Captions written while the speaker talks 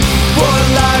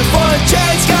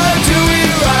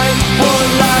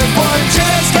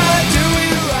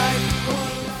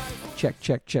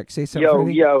Check. Say something. Yo,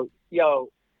 Freddie. yo,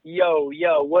 yo,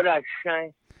 yo. What up,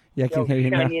 Shine? Yeah, I can Yo, hear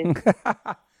you Shinian.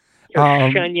 now. Yo,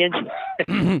 um,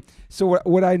 Shinian. so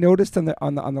what I noticed on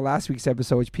the last week's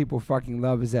episode, which people fucking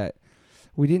love, is that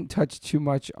we didn't touch too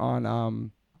much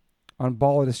on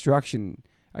Ball of Destruction.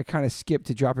 I kind of skipped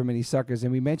to Drop 'Em Many Suckers,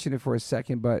 and we mentioned it for a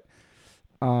second, but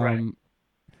Right.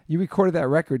 you recorded that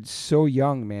record so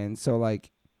young, man. So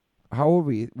like, how old were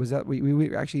we? Was that we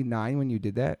were actually 9 when you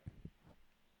did that?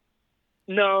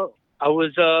 No, I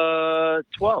was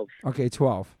 12. Okay,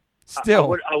 12.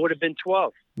 Still, I would have been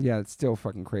 12. yeah, it's still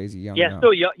fucking crazy young. Yeah, now.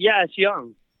 still young. Yeah, it's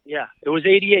young. Yeah, it was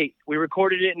 88. We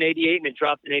recorded it in 88 and it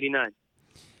dropped in 89.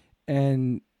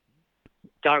 And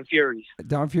Don Furies.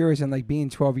 Don Furious and like being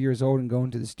 12 years old and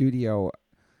going to the studio,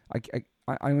 I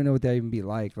don't know what that even be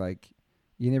like. Like,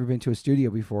 you never been to a studio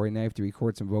before, and now you have to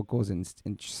record some vocals and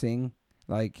sing.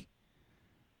 Like,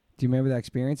 do you remember that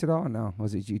experience at all? No,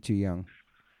 was it you too young?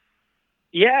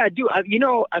 Yeah, I do.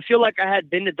 I feel like I had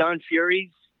been to Don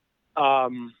Furies for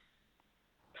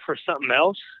something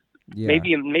else. Yeah.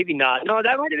 Maybe not. No,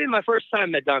 that might have been my first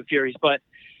time at Don Furies, but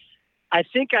I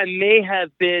think I may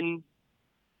have been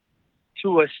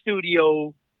to a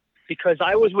studio because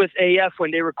I was with AF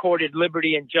when they recorded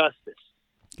Liberty and Justice.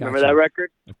 Remember Gotcha. that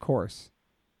record? Of course.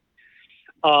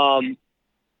 I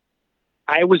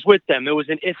was with them. It was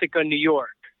in Ithaca, New York,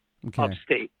 Okay.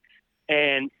 upstate.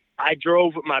 And I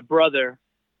drove with my brother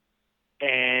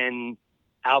and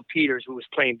Al Peters, who was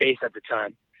playing bass at the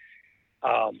time,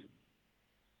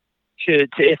 to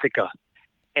Ithaca.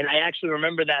 And I actually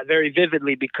remember that very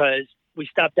vividly because we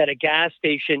stopped at a gas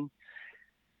station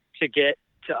to get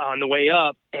to on the way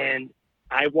up, and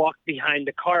I walked behind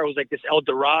the car. It was like this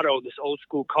Eldorado, this old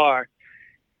school car,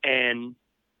 and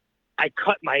I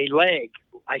cut my leg.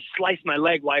 I sliced my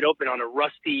leg wide open on a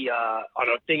rusty, on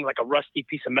a thing like a rusty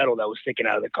piece of metal that was sticking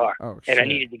out of the car, Oh, and I shit.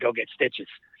 needed to go get stitches.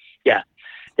 Yeah,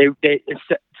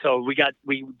 so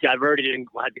we diverted and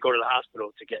had to go to the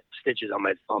hospital to get stitches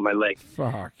on my leg.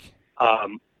 Fuck.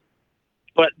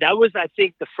 But that was, I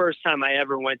think, the first time I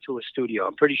ever went to a studio.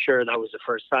 I'm pretty sure that was the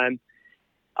first time.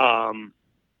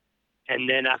 And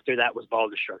then after that was Ball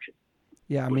Destruction,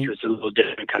 Yeah, I which mean, was a little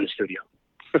different kind of studio.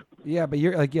 yeah, but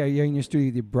you're in your studio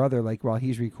with your brother, like while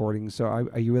he's recording. So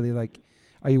are you really like,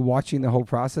 are you watching the whole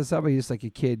process of it? Or are you just like a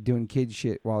kid doing kid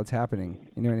shit while it's happening?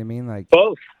 You know what I mean? Like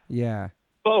Both. Yeah.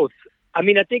 Both. I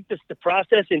mean, I think the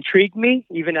process intrigued me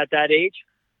even at that age.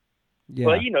 Yeah.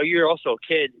 But, you're also a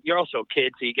kid. You're also a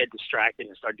kid, so you get distracted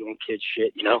and start doing kid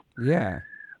shit, Yeah.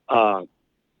 But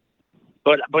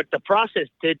the process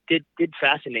did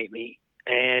fascinate me.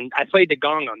 And I played the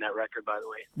gong on that record, by the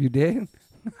way. You did?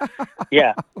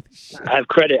 Yeah. Holy shit. I have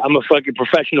credit. I'm a fucking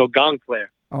professional gong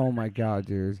player. Oh my god,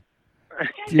 dude.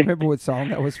 Do you remember what song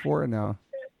that was for or no?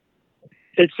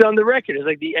 It's on the record. It's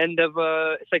like the end of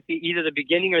it's like either the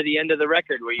beginning or the end of the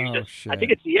record where you Shit. I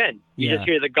think it's the end. You Yeah. just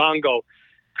hear the gong go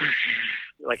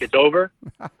like it's over,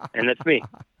 and that's me.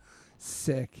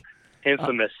 Sick.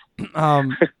 Infamous.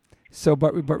 So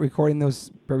but recording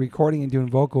and doing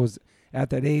vocals at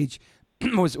that age,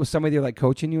 was somebody there like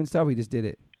coaching you and stuff? We just did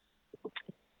it.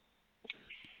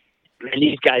 And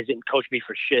these guys didn't coach me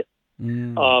for shit.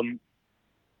 Mm.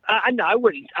 I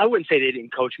wouldn't say they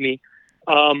didn't coach me.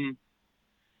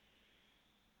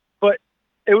 But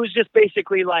it was just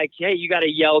basically like, hey, you got to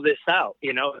yell this out.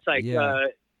 It's like, Yeah.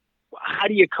 how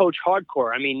do you coach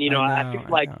hardcore? I mean, I feel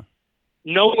like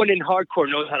no one in hardcore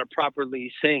knows how to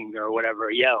properly sing or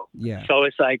whatever, yell. Yeah. So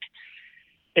it's like,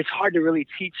 it's hard to really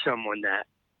teach someone that.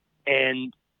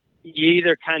 And you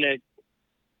either kind of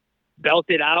belt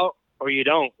it out or you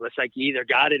don't. It's like you either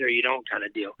got it or you don't kind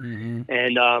of deal. Mm-hmm.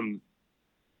 And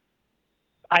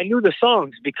I knew the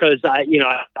songs because I've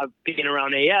been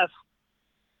around AF.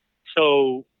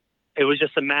 So it was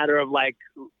just a matter of like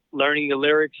learning the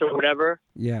lyrics or whatever.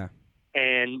 Yeah.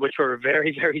 And which were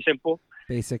very, very simple.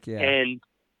 Basic, yeah. And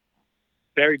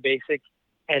very basic.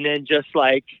 And then just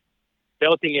like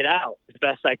belting it out as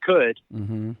best I could.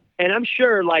 Mm-hmm. And I'm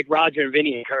sure like Roger and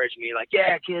Vinny encouraged me like,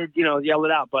 yeah, kid, yell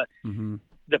it out. But Mm-hmm.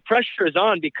 the pressure is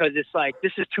on because it's like,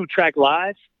 this is 2-track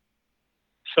live.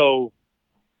 So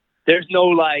there's no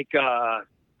like,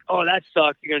 oh, that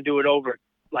sucks. You're going to do it over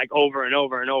and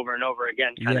over and over and over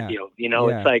again kind of deal.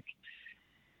 Yeah. It's like,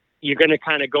 you're going to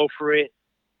kind of go for it.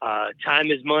 Time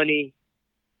is money.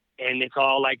 And it's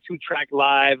all like 2-track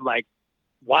live, like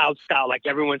wild style, like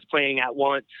everyone's playing at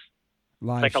once.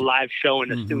 Live It's like a live show in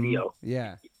the Mhm. studio.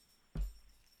 Yeah.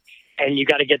 And you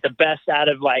got to get the best out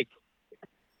of like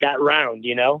that round,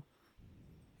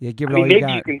 Yeah, give it I all mean, you maybe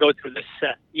got. you can go through the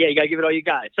set. Yeah, you got to give it all you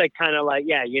got. It's like kind of like,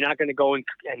 yeah, you're not going to go and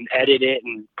edit it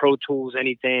and Pro Tools,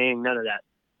 anything, none of that.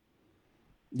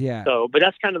 Yeah. So, but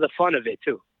that's kind of the fun of it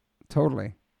too.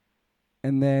 Totally.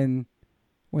 And then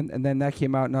that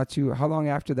came out not too. How long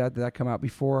after that did that come out?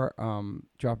 Before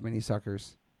Drop Many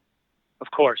Suckers.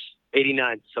 Of course,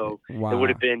 89. So it would Wow.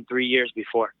 have been 3 years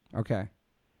before. Okay.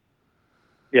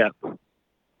 Yeah.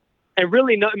 And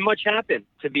really not much happened,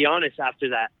 to be honest, after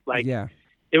that. Like, Yeah.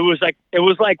 it was like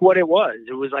what it was.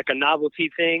 It was like a novelty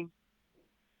thing.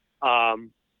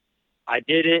 I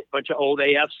did it, bunch of old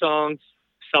AF songs,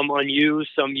 some unused,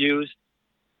 some used.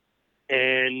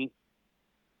 And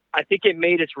I think it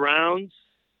made its rounds,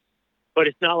 but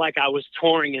it's not like I was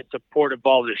touring in support of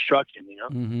Ball of Destruction, you know?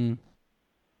 Mm-hmm.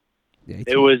 Yeah.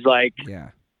 It was like,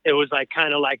 Yeah. it was like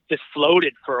kind of like just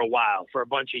floated for a while, for a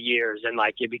bunch of years. And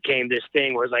like, it became this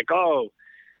thing where it's like, oh,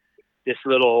 this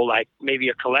little, like maybe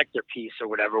a collector piece or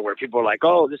whatever, where people are like,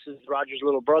 oh, this is Roger's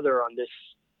little brother on this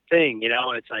thing, you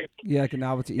know? It's like, Yeah, like a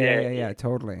novelty. Yeah,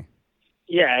 totally.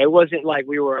 yeah, it wasn't like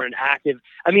we were an active.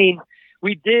 I mean,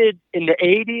 we did in the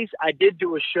 80s, I did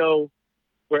do a show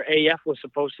where AF was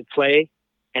supposed to play,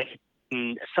 and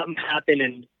something happened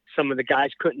and some of the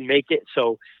guys couldn't make it.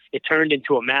 So it turned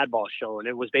into a Madball show, and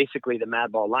it was basically the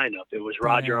Madball lineup. It was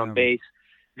Roger on bass,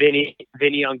 Vinny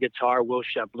on guitar, Will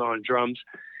Shepler on drums,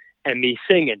 and me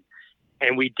singing.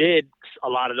 And we did a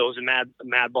lot of those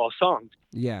Madball songs.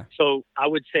 Yeah. So I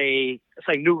would say it's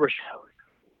like New Rochelle.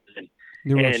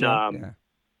 New Rochelle. Yeah.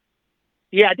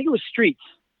 Yeah, I think it was Streets,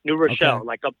 New Rochelle,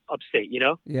 like upstate, you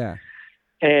know? Yeah.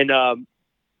 And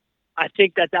I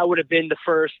think that would have been the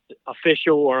first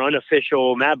official or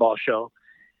unofficial Madball show.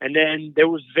 And then there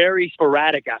was very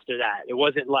sporadic after that. It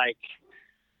wasn't like,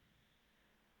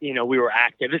 you know, we were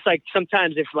active. It's like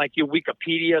sometimes if like you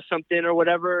Wikipedia something or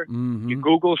whatever, you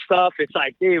Google stuff, it's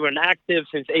like, they were active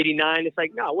since 89. It's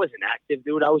like, no, I wasn't active,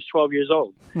 dude. I was 12 years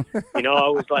old. You know, I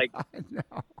was like,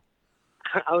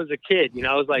 I was a kid, you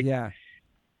know, I was like, yeah.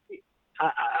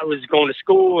 I was going to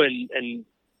school and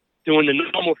doing the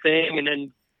normal thing and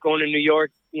then going to New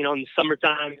York, you know, in the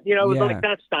summertime. You know, it was like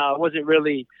that style. I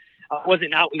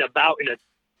wasn't out and about in a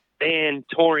band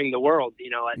touring the world, you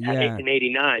know, in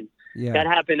 89. Yeah. That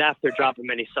happened after Dropping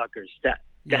Many Suckers. That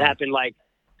happened like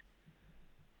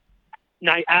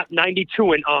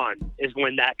 92 and on is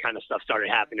when that kind of stuff started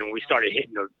happening, when we started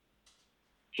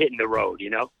hitting the road,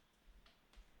 you know?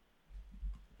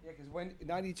 Yeah, because when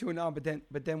 92 and on,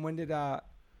 but then when did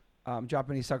Drop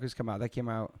Many Suckers come out? That came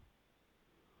out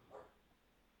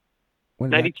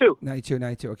 92.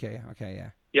 92. Okay, yeah.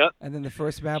 Yep. And then the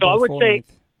first Madball. So I would say,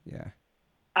 yeah.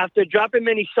 After Dropping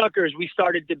Many Suckers, we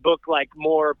started to book like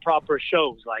more proper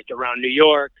shows, like around New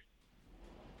York,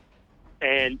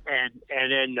 and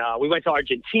then we went to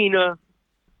Argentina,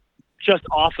 just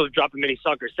off of Dropping Many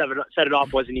Suckers. Set It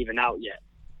Off wasn't even out yet.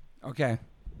 Okay.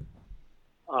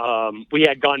 We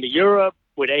had gone to Europe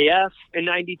with AF in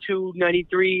 92,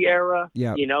 93 era.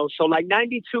 Yeah. You know, so like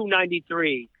 92,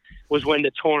 93 was when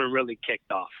the touring really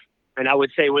kicked off. And I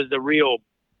would say was the real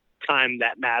time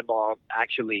that Madball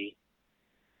actually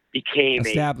became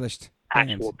established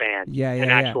actual band. An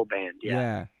actual band.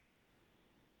 Yeah.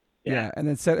 And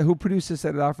then who produced the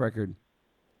Set It Off record? Do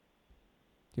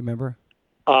you remember?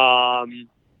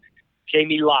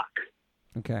 Jamie Locke.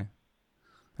 Okay.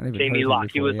 Jamie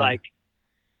Locke. He was like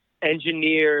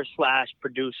engineer /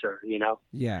 producer, you know?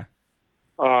 Yeah.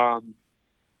 I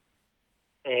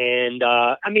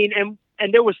mean,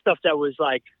 and there was stuff that was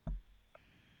like,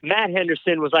 Matt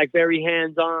Henderson was like very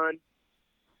hands-on,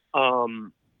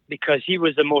 because he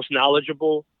was the most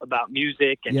knowledgeable about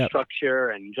music and structure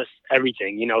and just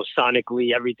everything, you know,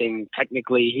 sonically, everything,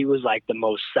 technically. He was like the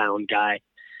most sound guy.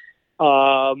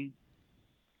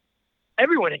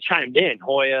 Everyone had chimed in,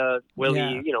 Hoya,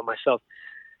 Willie, you know, myself,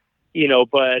 you know,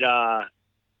 but I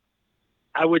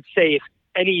would say if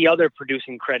any other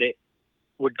producing credit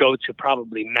would go to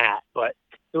probably Matt, but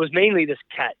it was mainly this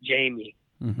cat, Jamie,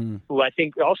 who I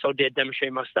think also did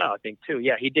Demonstrate My Style, I think too.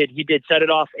 Yeah, he did Set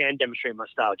It Off and Demonstrate My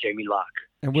Style, Jamie Locke.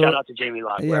 And shout out to Jamie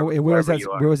Locke. Yeah, where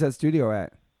was that studio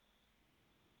at?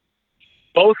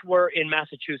 Both were in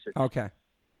Massachusetts. Okay.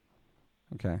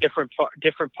 Different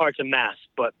parts of Mass,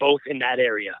 but both in that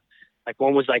area. Like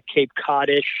one was like Cape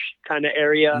Cod-ish kind of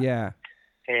area. Yeah.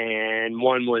 And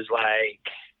one was like,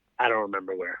 I don't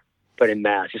remember where, but in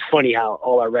Mass. It's funny how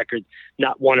all our records,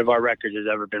 not one of our records has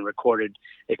ever been recorded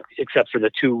except for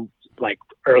the two like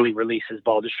early releases,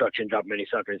 Ball Destruction, Drop Many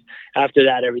Suckers. After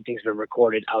that, everything's been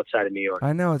recorded outside of New York.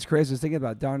 I know, it's crazy. I was thinking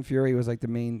about Don Fury was like the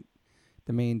main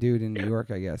dude in New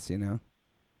York, I guess, you know?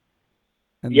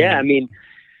 And I mean,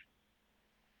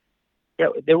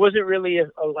 there wasn't really a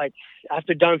like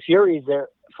after Don Fury's there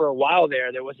for a while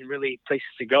there wasn't really places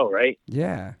to go, right?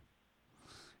 Yeah.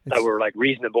 that were like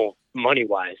reasonable money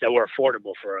wise, that were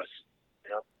affordable for us.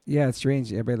 You know? Yeah, it's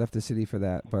strange. Everybody left the city for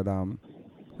that, but I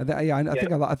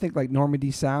think I think like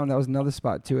Normandy Sound. That was another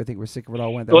spot too. I think where Sick of It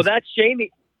All went. That's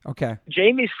Jamie. Okay.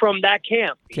 Jamie's from that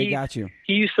camp. Okay, got you.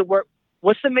 He used to work.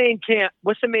 What's the main camp?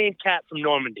 What's the main cat from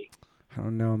Normandy? I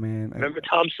don't know, man. Remember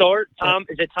Tom Sawyer?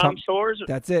 Is it Tom Sawyer's?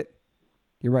 That's it.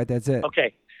 You're right. That's it.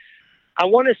 Okay. I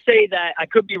want to say that I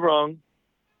could be wrong,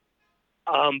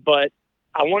 but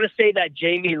I want to say that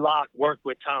Jamie Locke worked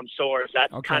with Tom Sawyer.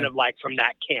 That's kind of like from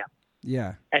that camp.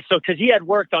 Yeah. And so, because he had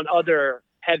worked on other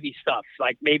heavy stuff,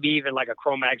 like maybe even like a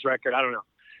Chromax record. I don't know.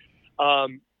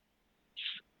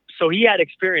 So he had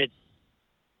experience,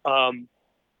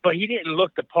 but he didn't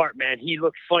look the part, man. He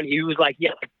looked funny. He was like,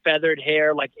 like feathered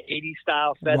hair, like 80s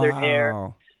style feathered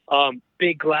hair,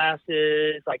 big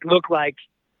glasses, like looked like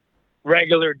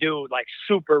regular dude, like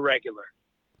super regular.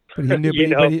 But he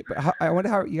knew, I wonder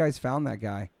how you guys found that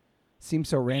guy. Seems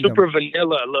so random. Super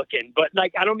vanilla looking, but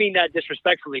like, I don't mean that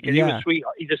disrespectfully, because he was sweet.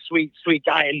 He's a sweet, sweet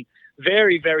guy and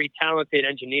very, very talented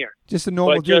engineer. Just a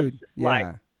normal dude.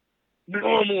 Like,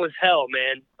 normal as hell,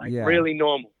 man. Like really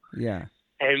normal. Yeah.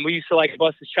 And we used to like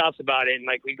bust his chops about it, and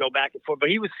like we go back and forth. But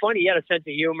he was funny. He had a sense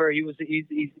of humor.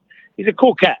 He's a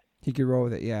cool cat. He could roll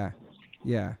with it. Yeah.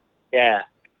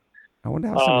 I wonder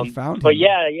how somebody found him. But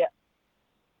yeah,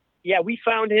 we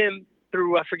found him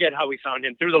through, I forget how we found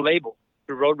him, through the label,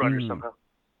 through Roadrunner somehow.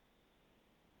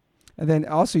 And then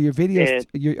also your videos,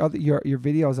 your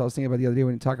videos. I was thinking about the other day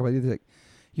when you talk about it. Like,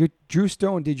 Drew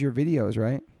Stone did your videos,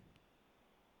 right?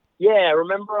 Yeah,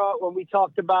 remember when we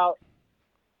talked about?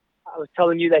 I was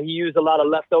telling you that he used a lot of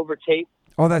leftover tape.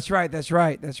 Oh, that's right. You're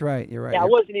right. Yeah, I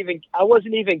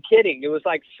wasn't even kidding. It was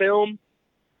like film,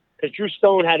 because Drew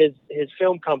Stone had his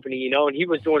film company, and he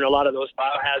was doing a lot of those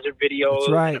Biohazard videos,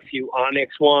 and a few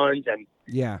Onyx ones, and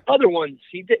other ones.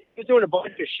 He was doing a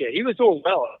bunch of shit. He was doing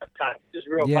well at the time. He was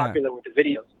real popular with the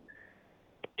videos,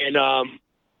 and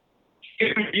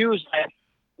he used that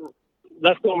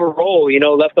leftover roll,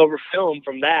 leftover film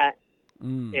from that,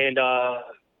 and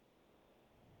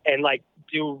like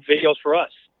do videos for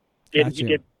us. He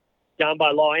did Down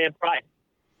by Law and Pride.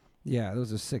 Yeah,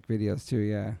 those are sick videos too.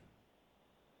 Yeah.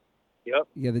 Yep.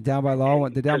 Yeah, the Down by Law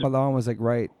one. The Down by Law one was like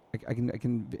right. I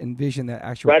can envision that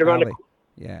actual right around alley.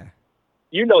 Yeah.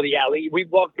 You know the alley. We've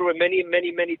walked through it many,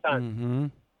 many, many times. Mm-hmm.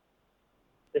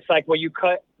 It's like when you're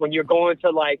going to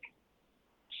like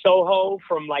Soho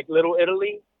from like Little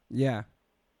Italy. Yeah.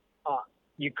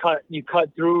 You cut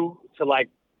through to like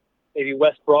maybe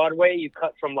West Broadway. You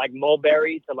cut from like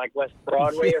Mulberry to like West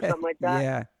Broadway or something like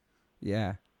that.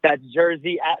 Yeah. That's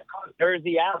Jersey Alley,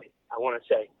 I want to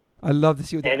say. I love to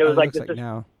see what that alley looks like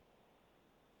now.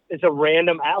 It's a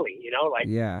random alley, like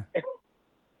yeah.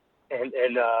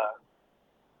 and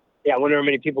I wonder how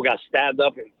many people got stabbed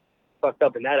up and fucked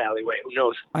up in that alleyway. Who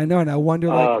knows? I know, and I wonder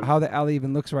like how the alley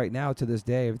even looks right now to this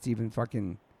day. If it's even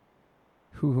fucking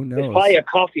who knows? There's probably a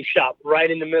coffee shop right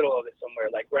in the middle of it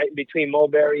somewhere, like right between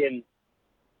Mulberry and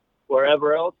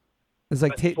wherever else. There's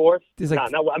like Fourth.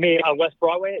 On West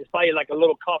Broadway. It's probably like a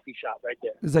little coffee shop right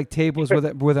there. There's like tables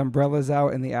with umbrellas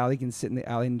out, and the alley can sit in the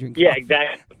alley and drink. Yeah, coffee.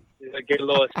 Exactly. Get a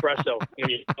little espresso when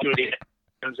you do it. You know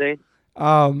what I'm saying?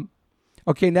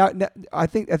 Okay, now I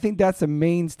think that's the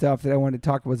main stuff that I wanted to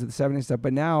talk about, was the 70s stuff.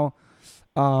 But now,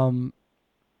 I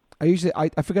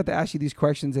forgot to ask you these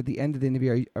questions at the end of the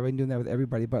interview. I've been doing that with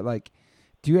everybody, but like,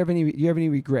 do you have any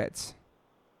regrets?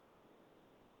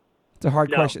 It's a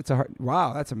hard question. It's a hard.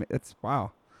 Wow, that's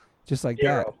wow, just like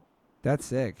Zero. that. That's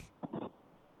sick.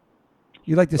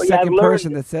 You're like the second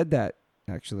person that said that,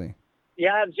 actually.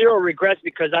 Yeah, I have zero regrets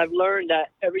because I've learned that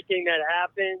everything that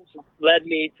happens led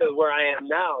me to where I am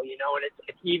now, and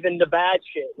it's even the bad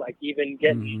shit, like even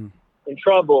getting in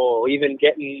trouble, even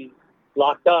getting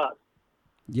locked up.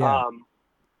 Yeah.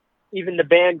 Even the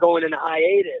band going in a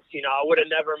hiatus, I would have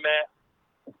never met,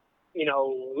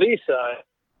 Lisa.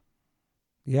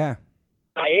 Yeah.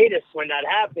 Hiatus when that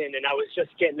happened, and I was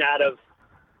just getting out of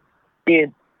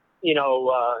being,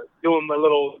 doing my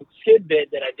little skid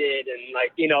bit that I did, and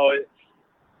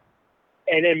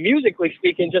and then musically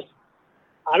speaking, just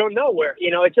I don't know where,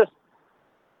 it just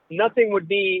nothing would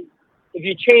be if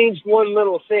you changed one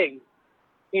little thing,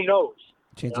 who knows?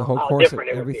 Change the whole course of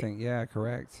everything. Yeah,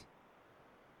 correct.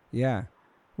 Yeah.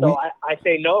 So I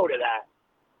say no to that.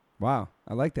 Wow,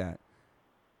 I like that.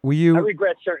 I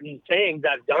regret certain things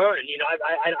I've done.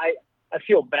 I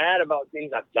feel bad about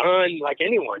things I've done, like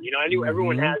anyone. I knew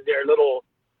everyone has their little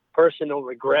personal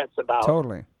regrets about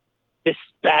this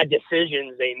bad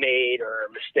decisions they made or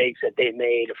mistakes that they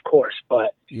made, of course.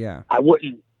 But yeah, I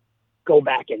wouldn't go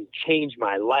back and change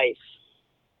my life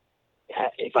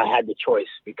if I had the choice,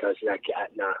 because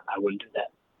I wouldn't do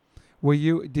that. Were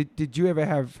you did you ever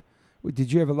have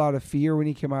did you have a lot of fear when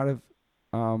you came out of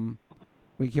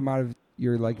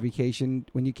your like vacation,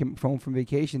 when you came home from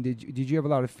vacation? Did you have a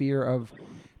lot of fear of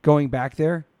going back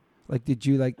there? Like, did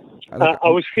you like I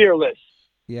was fearless.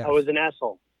 Yeah. I was an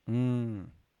asshole. Mm.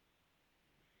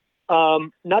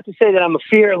 Not to say that I'm a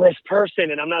fearless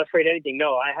person and I'm not afraid of anything.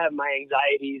 No, I have my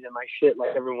anxieties and my shit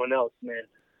like everyone else, man.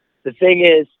 The thing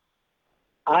is,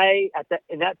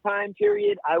 in that time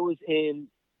period, I was in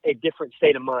a different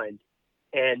state of mind,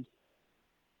 and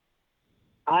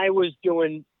I was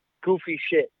doing goofy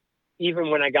shit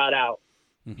even when I got out.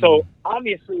 Mm-hmm. So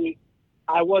obviously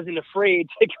I wasn't afraid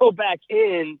to go back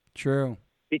in. True.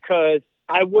 Because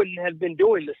I wouldn't have been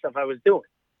doing the stuff I was doing.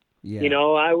 Yeah. You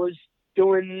know, I was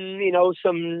doing, you know,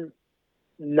 some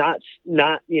not,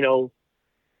 you know,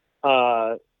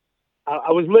 I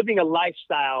was living a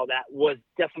lifestyle that was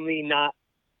definitely not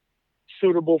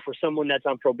suitable for someone that's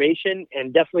on probation,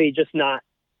 and definitely just not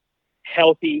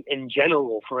healthy in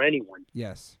general for anyone.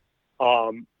 Yes.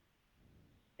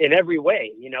 In every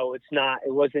way, you know, it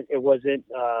wasn't,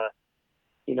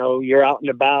 you know, you're out and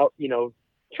about, you know,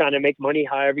 trying to make money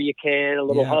however you can, a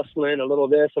little hustling, a little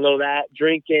this, a little that,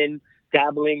 drinking,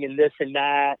 dabbling in this and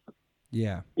that.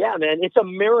 Yeah. Yeah, man, it's a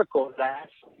miracle that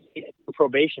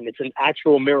probation. It's an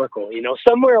actual miracle. You know,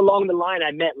 somewhere along the line,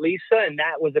 I met Lisa, and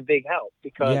that was a big help,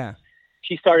 because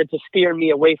she started to steer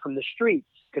me away from the streets,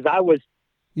 because I was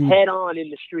head on in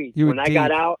the streets. When I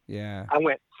got out, I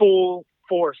went full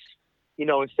force. You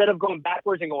know, instead of going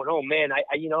backwards and going, oh man, I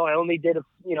only did a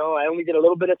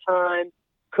little bit of time.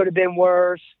 Could have been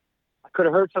worse. I could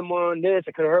have hurt someone. I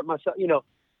could have hurt myself. You know,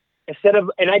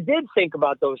 and I did think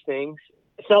about those things.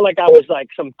 It's not like I was like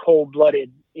some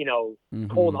cold-blooded, you know,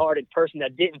 cold-hearted person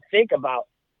that didn't think about,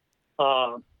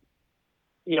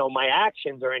 you know, my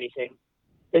actions or anything.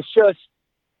 It's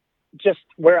just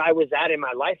where I was at in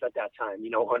my life at that time.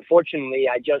 You know, unfortunately,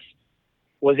 I just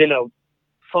was in a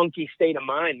funky state of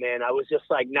mind, man. I was just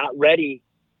like not ready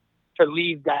to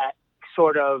leave that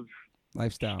sort of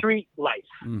lifestyle, street life.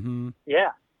 Mm-hmm.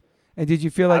 Yeah. And did you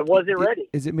feel like I wasn't ready?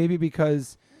 Is it maybe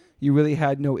because you really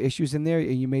had no issues in there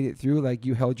and you made it through? Like,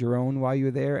 you held your own while you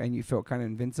were there and you felt kind of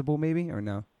invincible, maybe, or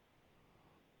no?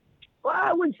 Well,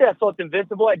 I wouldn't say I felt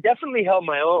invincible. I definitely held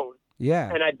my own. Yeah.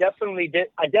 And I definitely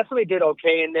did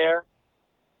okay in there,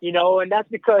 you know, and that's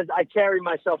because I carry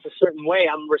myself a certain way.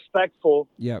 I'm respectful.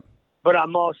 Yep. But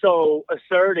I'm also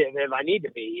assertive if I need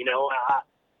to be, you know.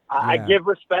 I give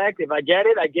respect. If I get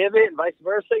it, I give it, and vice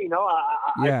versa. You know,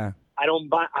 I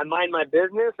mind my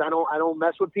business. I don't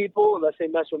mess with people unless they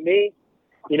mess with me.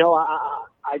 You know,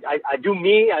 I do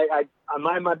me. I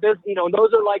mind my business. You know, and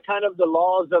those are like kind of the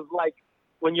laws of like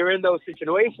when you're in those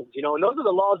situations. You know, and those are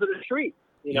the laws of the street.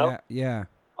 You know. Yeah.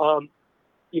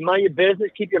 You mind your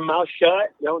business. Keep your mouth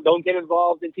shut. You know, don't get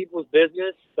involved in people's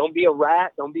business. Don't be a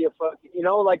rat. Don't be a fucking. You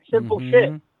know, like simple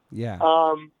shit.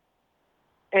 Yeah.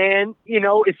 And, you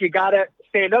know, if you got to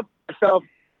stand up for yourself,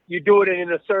 you do it in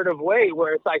an assertive way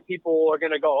where it's like people are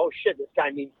going to go, oh, shit, this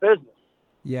guy means business.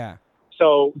 Yeah.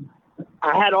 So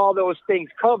I had all those things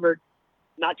covered,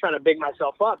 not trying to big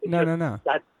myself up. No.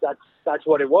 That's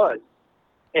what it was.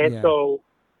 And so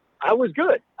I was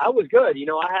good. You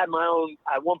know, I had my own,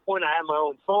 at one point I had my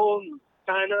own phone,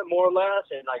 kind of, more or less.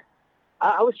 And, like,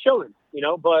 I was chilling, you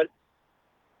know, but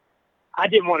I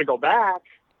didn't want to go back.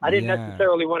 I didn't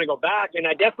necessarily want to go back, and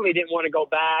I definitely didn't want to go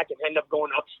back and end up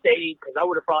going upstate, because I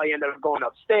would have probably ended up going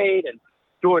upstate and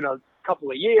doing a couple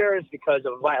of years because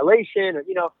of violation. And,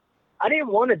 you know, I didn't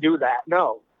want to do that,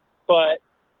 no. But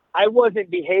I wasn't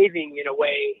behaving in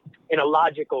a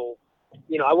logical,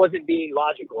 you know, I wasn't being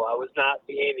logical. I was not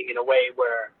behaving in a way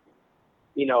where,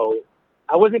 you know,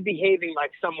 I wasn't behaving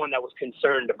like someone that was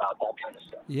concerned about that kind of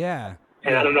stuff. Yeah.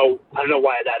 And I don't know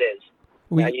why that is.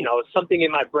 You know, something in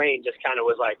my brain just kind of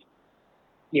was like,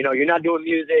 you know, you're not doing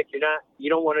music. You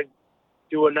don't want to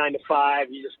do a 9 to 5.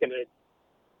 You're just going to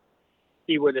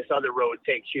see where this other road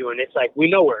takes you. And it's like, we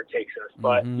know where it takes us,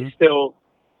 but you still,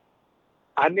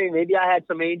 I mean, maybe I had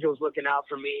some angels looking out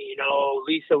for me. You know,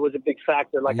 Lisa was a big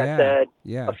factor, like I said.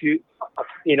 Yeah. A few,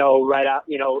 you know, right out,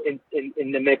 you know,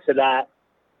 in the mix of that.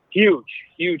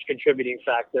 Huge contributing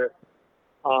factor.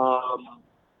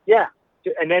 Yeah.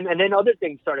 And then other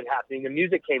things started happening. The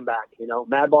music came back, you know,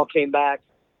 Madball came back,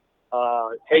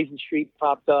 Hazen Street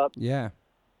popped up. Yeah.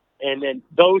 And then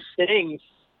those things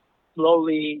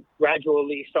slowly,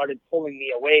 gradually started pulling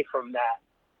me away from that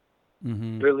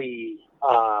really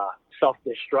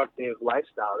self-destructive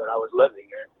lifestyle that I was living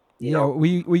in. You know?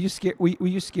 Were you scared? Were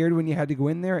you scared when you had to go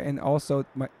in there? And also,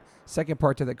 my second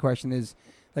part to that question is,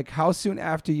 like, how soon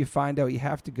after you find out you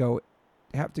have to go,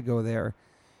 have to go there,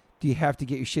 do you have to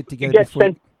get your shit together get before?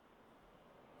 sent.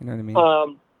 You know what I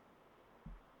mean?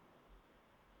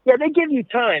 Yeah, they give you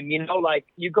time. Like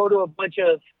you go to a bunch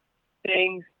of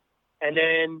things, and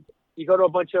then you go to a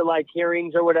bunch of like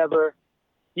hearings or whatever.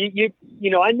 I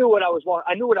knew what I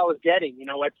was getting.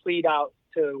 I plead out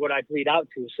to what I plead out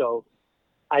to, so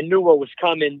I knew what was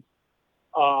coming.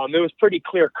 It was pretty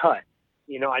clear cut.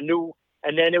 I knew,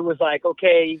 and then it was like,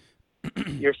 okay,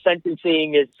 your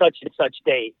sentencing is such and such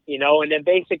date. And then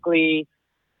basically,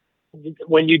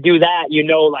 when you do that,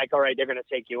 like, all right, they're gonna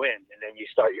take you in, and then you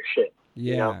start your shit.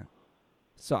 Yeah.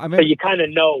 So So you kind of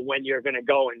know when you're gonna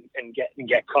go and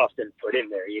get cuffed and put in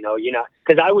there.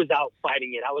 Because I was out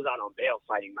fighting it. I was out on bail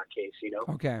fighting my case.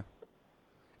 Okay.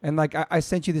 And like I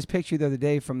sent you this picture the other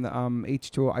day from the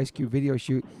H2O Ice Cube video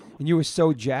shoot, and you were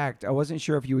so jacked. I wasn't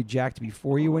sure if you were jacked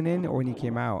before you went in or when you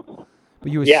came out,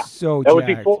 but you were so jacked. That was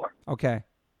before. Okay.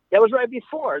 That was right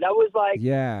before. That was like,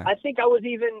 yeah. I think I was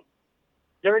even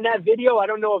during that video. I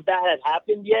don't know if that had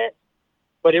happened yet,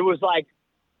 but it was like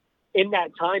in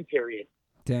that time period.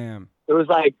 Damn. It was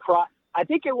like, I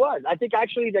think it was. I think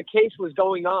actually the case was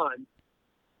going on.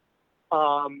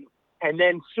 And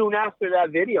then soon after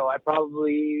that video, I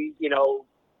probably,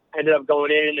 ended up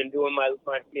going in and doing my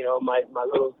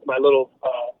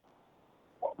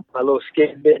little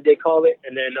skit bit, they call it.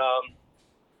 And then,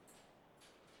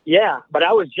 but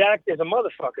I was jacked as a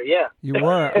motherfucker. Yeah. You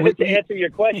were. To answer your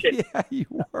question. Yeah, you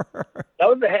were. That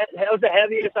was the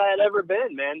heaviest I had ever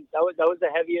been, man. That was the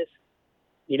heaviest.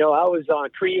 I was on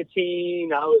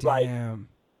creatine. I was Damn.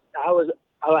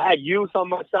 I had youth on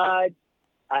my side.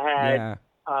 I had,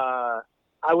 I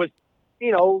was,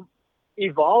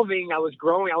 evolving. I was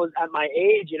growing. I was at my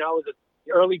age, I was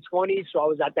early 20s. So I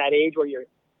was at that age where you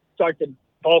start to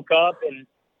bulk up and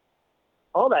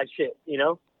all that shit,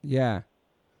 Yeah.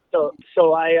 So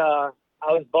I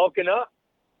was bulking up,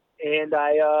 and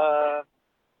you're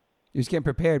just getting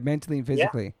prepared mentally and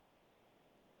physically.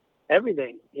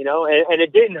 Everything, and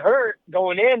it didn't hurt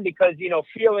going in because,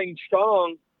 feeling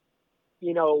strong,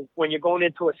 when you're going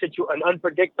into an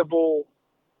unpredictable,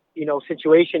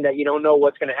 situation that you don't know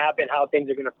what's going to happen, how things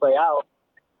are going to play out.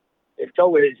 It's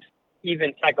always,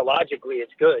 even psychologically,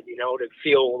 it's good, to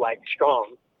feel like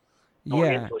strong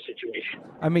going into a situation.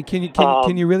 I mean,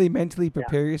 can you really mentally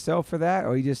prepare yourself for that,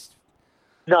 or you just?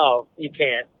 No, you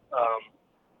can't.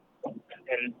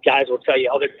 And guys will tell you,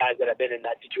 other guys that have been in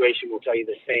that situation will tell you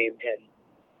the same, and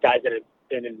guys that have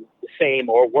been in the same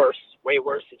or worse, way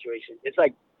worse situation. It's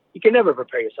like, you can never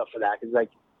prepare yourself for that. It's like,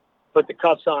 put the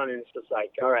cuffs on, and it's just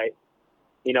like, all right,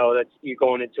 that's, you're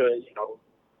going into,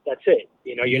 that's it.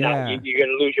 You're not, you're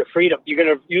going to lose your freedom.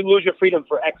 You lose your freedom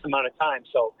for X amount of time.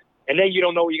 So, and then you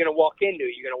don't know what you're going to walk into.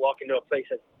 You're going to walk into a place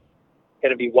that's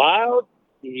going to be wild.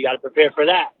 You got to prepare for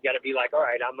that. You got to be like, all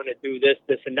right, I'm going to do this,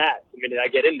 this, and that the minute I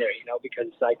get in there, because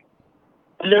it's like,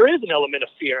 and there is an element of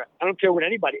fear. I don't care what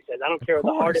anybody says. I don't care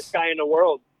the hardest guy in the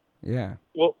world. Yeah.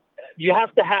 Well, you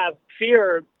have to have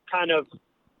fear. Kind of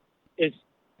is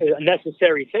a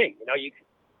necessary thing.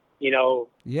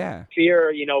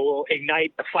 Fear, will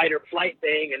ignite the fight or flight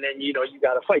thing, and then you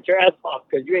got to fight your ass off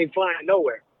because you ain't flying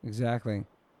nowhere. Exactly.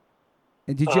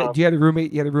 And do you have a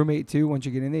roommate? You had a roommate too. Once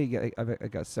you get in there, you get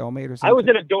like a cellmate or something. I was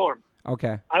in a dorm.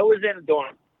 Okay. I was in a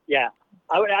dorm. Yeah.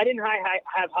 I didn't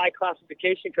have high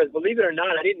classification because, believe it or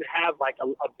not, I didn't have like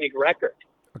a big record.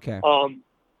 Okay.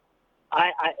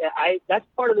 I that's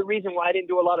part of the reason why I didn't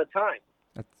do a lot of time.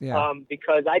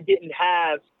 Because I didn't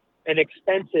have an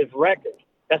extensive record.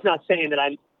 That's not saying that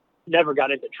I never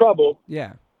got into trouble.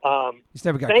 Yeah. You just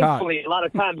never got thankfully, caught. a lot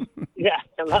of times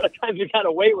you got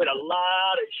away with a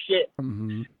lot of shit.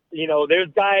 Mm-hmm. There's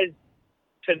guys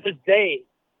to this day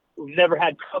who've never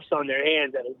had cuffs on their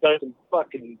hands and have done some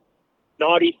fucking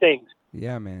naughty things.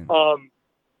 Yeah, man.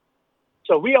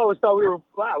 So we always thought we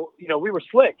were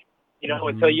slick,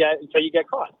 until you get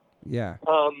caught. Yeah.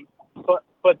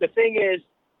 But the thing is,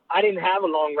 I didn't have a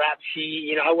long rap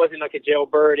sheet. I wasn't like a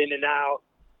jailbird in and out.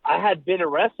 I had been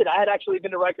arrested. I had actually been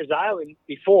to Rikers Island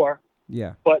before.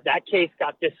 Yeah. But that case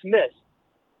got dismissed.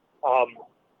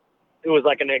 It was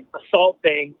like an assault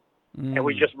thing, and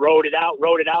we just wrote it out,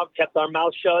 kept our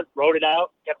mouth shut, wrote it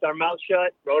out, kept our mouth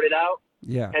shut, wrote it out.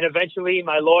 Yeah. And eventually,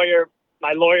 my lawyer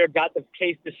got the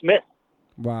case dismissed.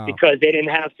 Wow. Because they didn't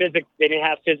have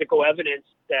physical evidence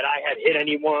that I had hit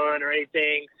anyone or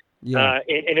anything. Yeah.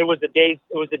 And it was the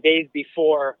days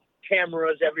before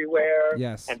cameras everywhere.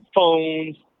 Yes. And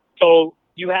phones. So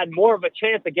you had more of a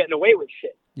chance of getting away with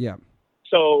shit. Yeah.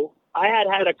 So I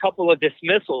had a couple of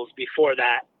dismissals before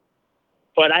that,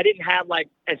 but I didn't have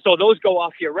and so those go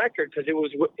off your record because it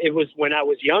was when I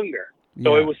was younger.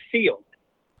 So it was sealed.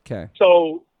 Okay.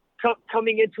 So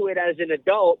coming into it as an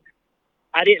adult,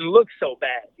 I didn't look so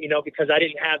bad, you know, because I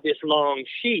didn't have this long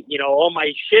sheet. You know, all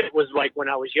my shit was like when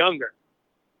I was younger.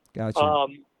 Gotcha.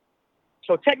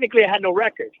 So technically, I had no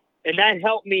record, and that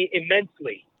helped me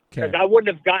immensely because I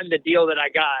wouldn't have gotten the deal that I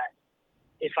got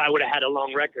if I would have had a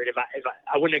long record. If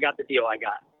I wouldn't have got the deal I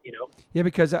got, you know. Yeah,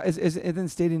 because in the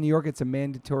state of New York, it's a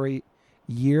mandatory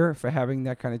year for having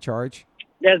that kind of charge.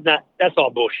 That's all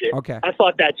bullshit. Okay. I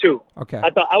thought that too. Okay. I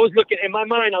thought I was looking in my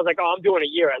mind. I was like, oh, I'm doing a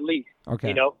year at least. Okay.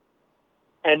 You know,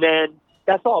 and then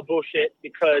that's all bullshit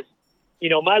because, you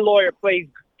know, my lawyer played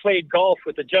golf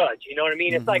with the judge. You know what I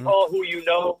mean? It's like all who you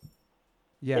know.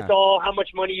 Yeah. It's all how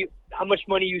much money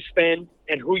you spend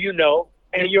and who you know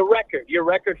and your record. Your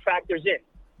record factors in.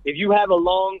 If you have a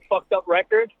long fucked up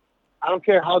record, I don't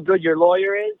care how good your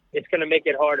lawyer is, it's going to make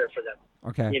it harder for them.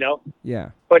 Okay. You know?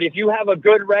 Yeah. But if you have a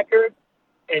good record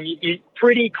and you're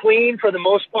pretty clean for the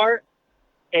most part,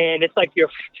 and it's like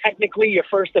technically your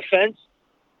first offense,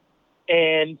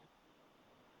 and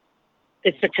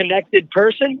it's a connected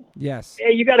person, yes,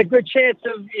 you got a good chance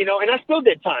of, you know, and I still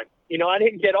did time. You know, I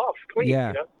didn't get off clean, yeah,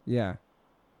 you know? Yeah.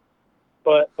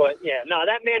 But yeah, no,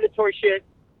 that mandatory shit,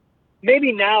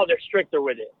 maybe now they're stricter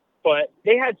with it, but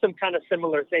they had some kind of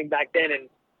similar thing back then, and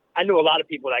I knew a lot of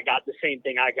people that got the same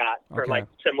thing I got for like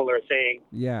similar thing.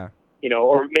 Yeah. You know,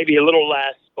 or maybe a little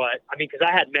less, but I mean, because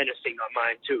I had menacing on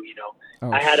mine too. You know,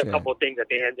 I had a couple of things that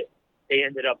they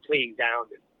ended up pleading down.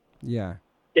 Yeah.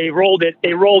 They rolled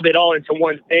it all into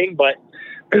one thing, but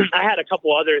I had a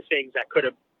couple other things that could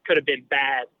have been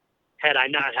bad had I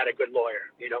not had a good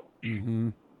lawyer. You know. Mm-hmm.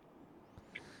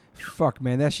 Fuck,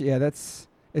 man, it's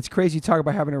crazy to talk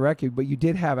about having a record, but you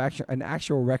did have an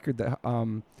actual record that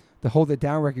the Hold It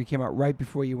Down record came out right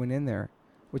before you went in there,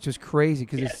 which was crazy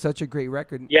because it's such a great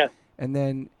record. Yeah. And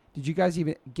then, did you guys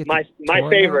even get my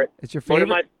favorite? It's your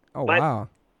favorite? Wow.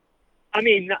 I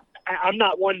mean, I'm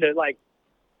not one to like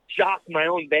jock my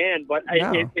own band, but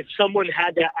No. if someone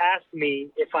had to ask me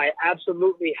if I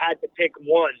absolutely had to pick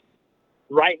one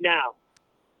right now,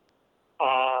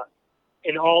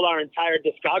 in all our entire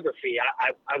discography,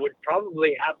 I would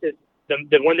probably have to.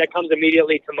 The one that comes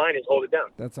immediately to mind is Hold It Down.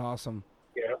 That's awesome.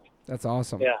 Yeah. That's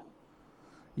awesome. Yeah.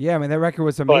 Yeah, man, that record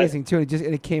was amazing too. And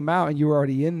it came out, and you were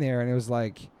already in there, and it was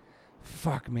like,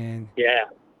 fuck, man. Yeah.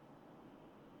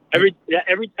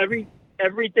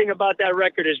 Everything about that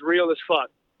record is real as fuck.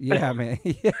 Yeah, man.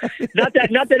 Yeah. not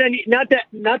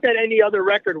that any other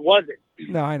record wasn't.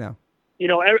 No, I know. You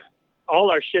know, all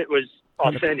our shit was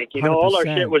authentic. You know, 100%. all our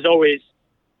shit was always.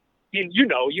 You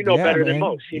know Yeah, better man. than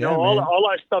most. You know, man. all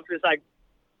our stuff is like,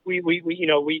 we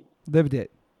lived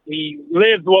it. We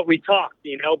lived what we talked.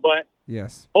 You know, but.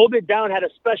 Yes. Hold It Down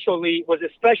was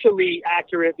especially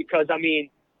accurate because, I mean,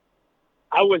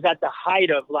 I was at the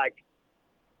height of like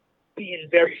being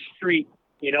very street,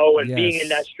 you know, and being in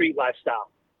that street lifestyle.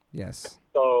 Yes.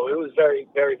 So it was very,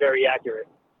 very, very accurate.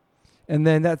 And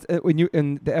then that's when you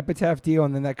and the Epitaph deal,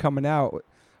 and then that coming out.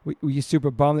 Were you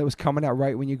super bummed it was coming out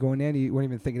right when you're going in? You weren't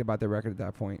even thinking about the record at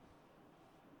that point.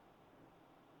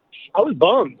 I was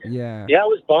bummed. Yeah. Yeah, I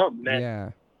was bummed, man.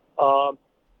 Yeah.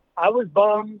 I was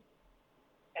bummed.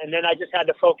 And then I just had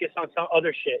to focus on some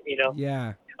other shit, you know.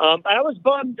 Yeah. I was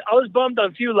bummed. I was bummed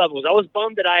on a few levels. I was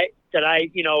bummed that I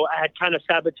you know, I had kind of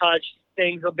sabotaged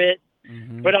things a bit,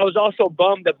 but I was also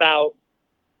bummed about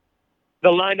the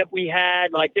lineup we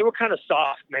had. Like they were kind of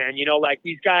soft, man. You know, like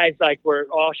these guys like were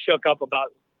all shook up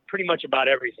about pretty much about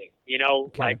everything. You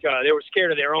know, like they were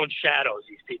scared of their own shadows.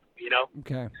 These people, you know.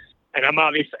 Okay. And I'm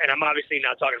obviously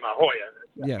not talking about Hoya.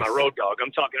 That's my road dog.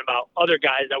 I'm talking about other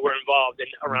guys that were involved in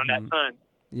around that time.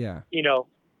 Yeah. You know,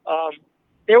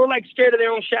 they were like scared of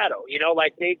their own shadow, you know,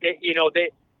 like they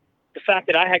the fact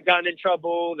that I had gotten in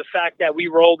trouble, the fact that we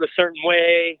rolled a certain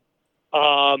way.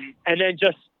 And then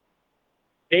just,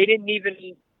 they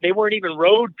weren't even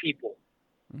road people.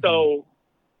 So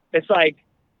it's like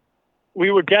we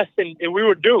were destined and we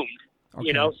were doomed,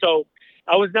 you know? So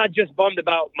I was not just bummed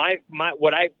about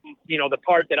the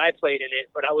part that I played in it,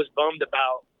 but I was bummed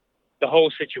about the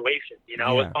whole situation. You know,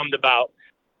 I was bummed about,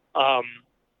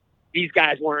 these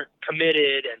guys weren't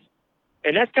committed,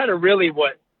 and that's kind of really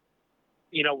what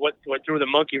threw the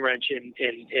monkey wrench in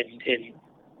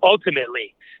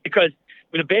ultimately, because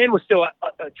the band was still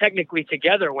technically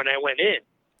together when I went in,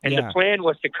 and the plan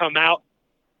was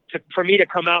for me to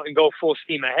come out and go full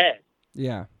steam ahead.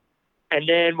 Yeah. And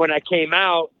then when I came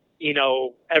out, you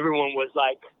know, everyone was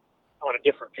like on a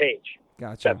different page.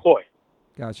 Gotcha. That point.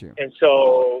 Got you. And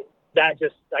so that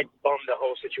just like bummed the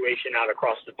whole situation out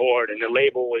across the board, and the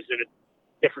label was in a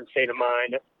different state of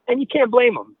mind, and you can't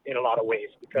blame them in a lot of ways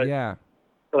because they're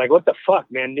like, what the fuck,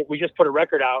 man? We just put a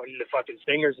record out and the fucking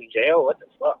singer's in jail. What the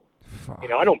fuck? You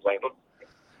know, I don't blame him.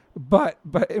 But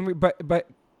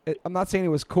I'm not saying it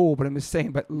was cool, but I'm just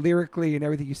saying, but lyrically and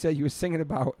everything you said, you were singing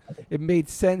about, it made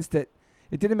sense that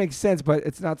it didn't make sense, but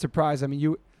it's not surprised. I mean,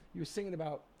 you were singing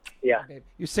about,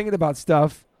 you're singing about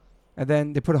stuff, and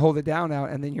then they put a Hold It Down out,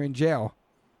 and then you're in jail.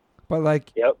 But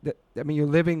like, I mean, you're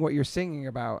living what you're singing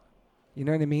about. You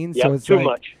know what I mean? Yep, so it's too like,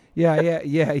 much. Yeah.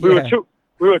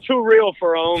 We were too real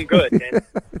for our own good, man.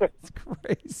 It's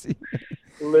crazy.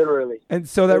 Literally. And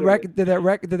so that record, did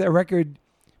that record.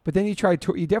 But then you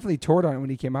you definitely toured on it when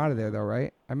he came out of there, though,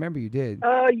 right? I remember you did.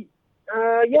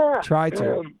 Yeah. Tried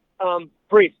to.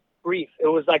 Brief. It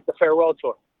was like the farewell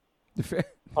tour.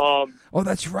 Oh,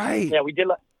 that's right. Yeah, we did.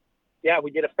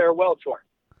 We did a farewell tour.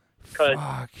 Because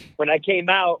when I came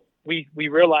out, we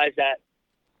realized that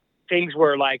things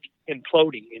were like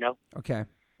imploding, you know. Okay.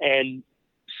 And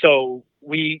so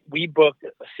we booked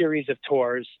a series of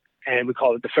tours, and we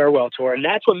called it the farewell tour, and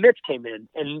that's when Mitz came in,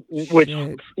 and which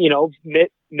you know,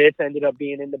 Mitz ended up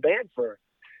being in the band for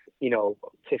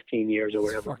 15 years or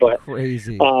whatever. But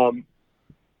crazy.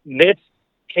 Mitz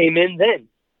came in then.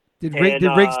 Did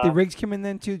Riggs come in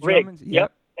then too? Riggs,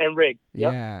 yep, and Riggs.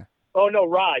 Yep. Yeah. Oh no,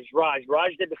 Raj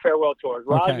did the farewell tours.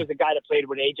 Raj was the guy that played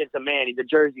with Agents of Man. He's a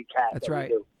Jersey cat. That's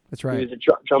right. That's right. He was a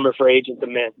drummer for Agents of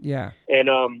Man. Yeah.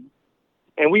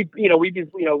 And we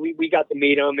got to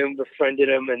meet him and befriended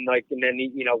him, and then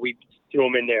we threw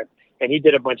him in there, and he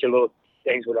did a bunch of little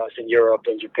things with us in Europe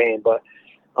and Japan. But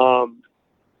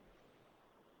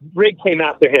Rig came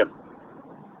after him.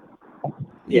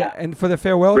 Yeah. And for the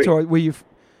farewell tour,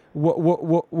 what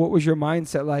was your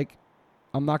mindset like?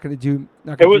 I'm not going to do.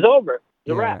 It was over.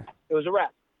 It was a wrap. It was a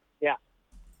wrap. Yeah.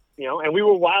 And we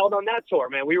were wild on that tour,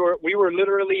 man. We were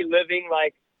literally living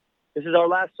like this is our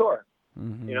last tour.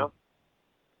 Mm-hmm.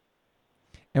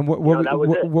 And what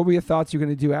were your thoughts you're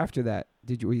going to do after that?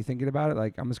 Were you thinking about it?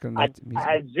 Like, I'm just going to. I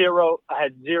had zero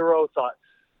thoughts.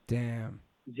 Damn.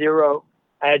 Zero.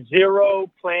 I had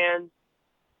zero plan.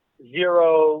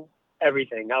 Zero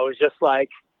everything. I was just like.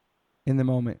 In the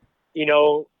moment.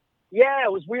 Yeah,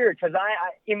 it was weird because I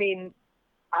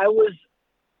was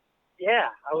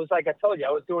like I told you,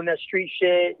 I was doing that street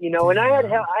shit, and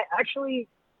I actually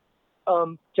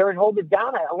during Hold It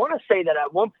Down, I want to say that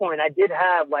at one point I did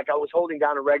have I was holding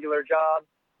down a regular job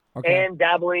and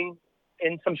dabbling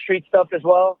in some street stuff as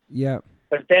well. Yeah.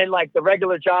 But then the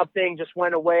regular job thing just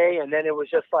went away, and then it was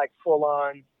just full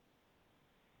on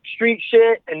street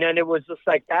shit, and then it was just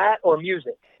like that or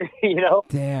music,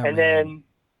 Damn. And then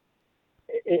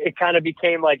it kind of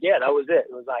became that was it.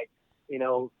 It was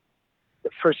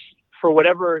for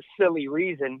whatever silly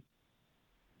reason,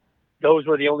 those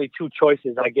were the only two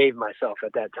choices I gave myself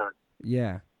at that time.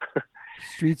 Yeah.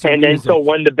 Streets or and music. Then so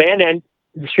when the band ended,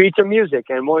 the streets are music.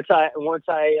 And once the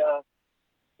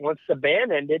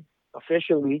band ended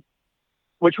officially,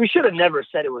 which we should have never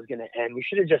said it was going to end. We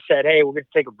should have just said, hey, we're going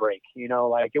to take a break. It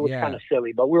was kind of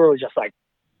silly, but we were just like,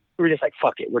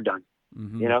 fuck it. We're done.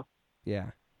 Mm-hmm.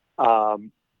 Yeah.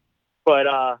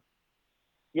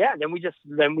 Then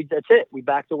that's it. We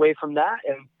backed away from that,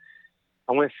 and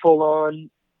I went full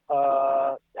on.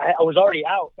 I was already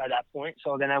out by that point,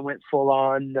 so then I went full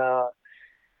on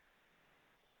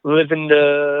living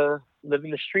the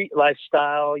street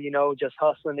lifestyle. Just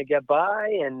hustling to get by.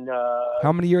 And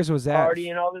how many years was that?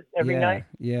 Partying all this every night.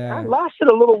 Yeah, I lasted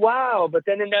a little while, but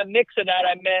then in that mix of that,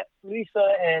 I met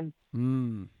Lisa, and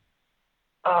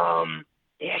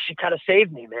she kind of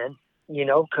saved me, man.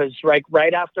 Because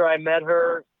right after I met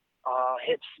her,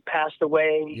 Hits passed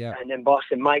away, and then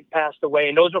Boston Mike passed away,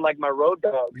 and those were my road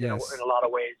dogs, in a lot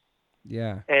of ways.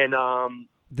 Yeah. And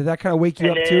did that kind of wake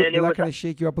you up too? Did that kind of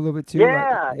shake you up a little bit too?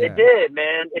 Yeah, it did,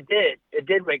 man. It did. It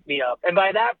did wake me up. And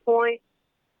by that point,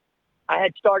 I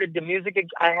had started the music.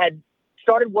 I had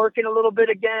started working a little bit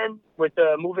again with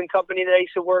the moving company that I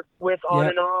used to work with on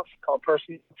and off called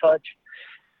Personal Touch,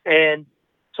 and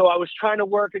so I was trying to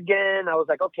work again. I was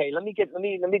like, okay, let me do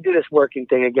this working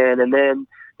thing again. And then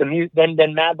then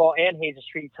Madball and Hazen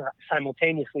Street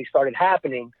simultaneously started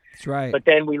happening. That's right. But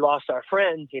then we lost our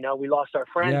friends. We lost our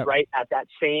friends right at that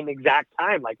same exact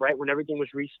time, right when everything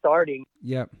was restarting.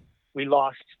 Yep. We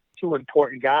lost two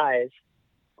important guys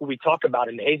who we talk about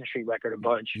in the Hazen Street record a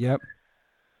bunch. Yep.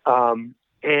 A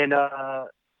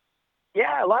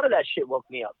lot of that shit woke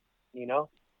me up. A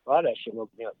lot of that shit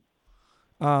woke me up.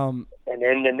 And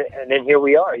then here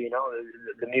we are,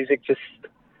 the music just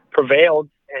prevailed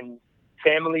and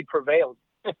family prevailed.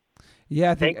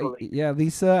 Yeah, I think,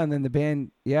 Lisa and then the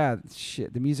band, the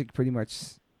music pretty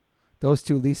much, those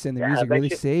two, Lisa and the music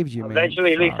really saved you, man.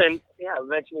 Eventually Lisa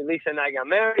and I got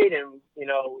married, and,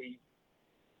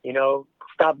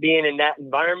 stop being in that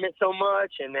environment so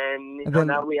much. And then, And then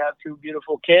now we have two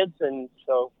beautiful kids. And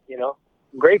so, I'm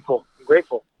grateful.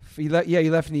 you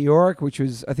left New York, which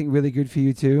was, I think, really good for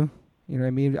you too. You know what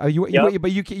I mean? Yep.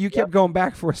 But you kept Yep. going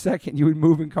back for a second. You would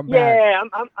move and come back. Yeah,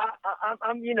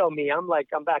 I'm me. I'm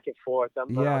back and forth. Yeah.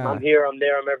 I'm here, I'm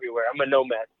there, I'm everywhere. I'm a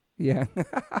nomad Yeah.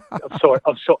 of sorts.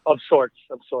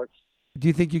 Do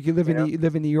you think you could live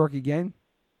in New York again?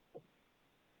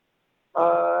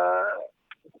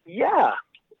 Yeah,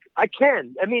 I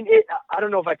can. I mean, I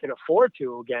don't know if I can afford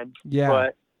to again. Yeah.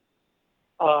 But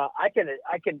I can.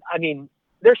 I mean,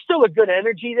 there's still a good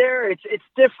energy there. It's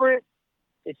different.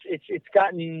 It's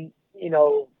gotten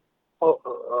a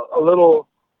little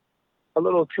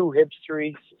too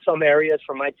hipstery some areas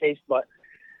for my taste, but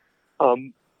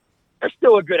there's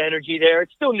still a good energy there.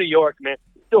 It's still New York, man.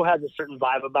 It still has a certain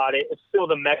vibe about it. It's still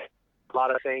the mecca of a lot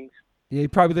of things. Yeah, you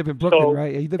probably live in Brooklyn,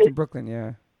 right? Yeah, you lived in Brooklyn,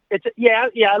 yeah. I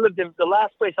lived in the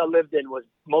last place I lived in was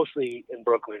mostly in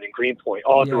Brooklyn and Greenpoint,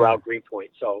 all throughout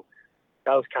Greenpoint. So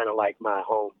that was kind of like my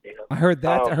home, I heard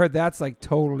that. I heard that's like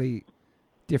totally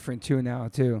different too now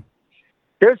too.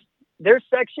 There's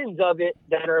sections of it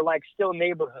that are like still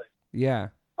neighborhood. Yeah.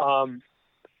 Like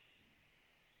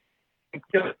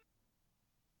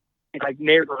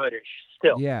neighborhoodish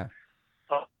still. Yeah.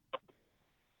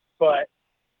 But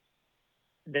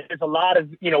there's a lot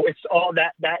of, it's all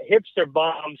that hipster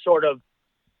bomb sort of,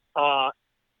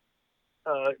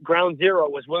 ground zero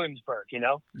was Williamsburg,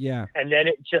 Yeah. and then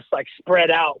it just like spread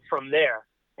out from there.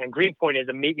 And Greenpoint is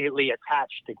immediately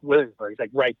attached to Williamsburg. It's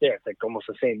like right there. It's like almost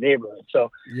the same neighborhood.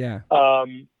 So, yeah.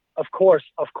 Of course,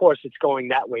 it's going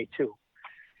that way too.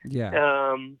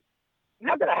 Yeah.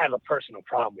 Not that I have a personal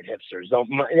problem with hipsters.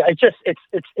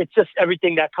 It's just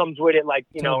everything that comes with it. Like,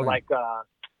 Totally.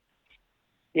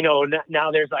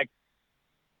 now there's like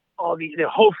all the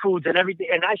Whole Foods and everything.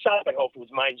 And I shop at Whole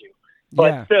Foods, mind you,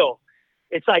 but still,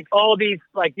 it's like all these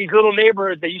little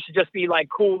neighborhoods that used to just be like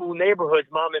cool neighborhoods,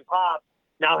 mom and pop,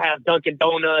 now have Dunkin'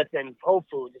 Donuts and Whole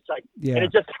Foods. It's like, and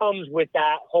it just comes with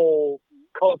that whole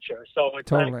culture. So it's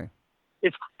totally. like,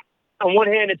 it's on one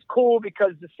hand, it's cool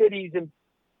because the city's,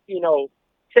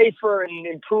 safer and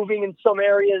improving in some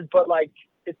areas, but like,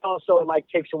 it's also like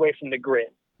takes away from the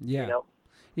grit. Yeah. You know?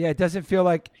 Yeah. It doesn't feel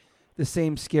like the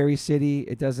same scary city.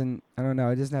 It doesn't, I don't know.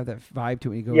 It doesn't have that vibe to it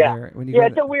when you go there. When you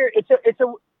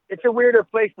it's a weirder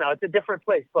place now. It's a different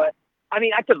place, but I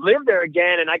mean, I could live there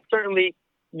again, and I certainly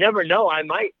never know.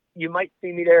 You might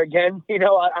see me there again.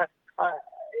 I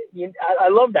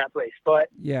love that place, but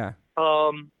yeah.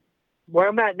 Where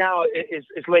I'm at now is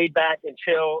laid back and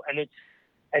chill, and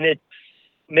it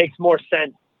makes more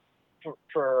sense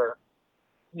for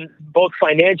both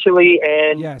financially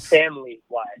and family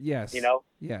wise. Yes.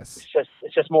 Yes.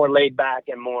 It's just more laid back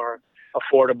and more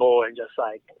affordable, and just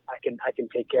like I can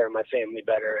take care of my family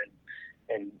better,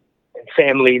 and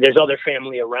family. There's other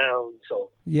family around, so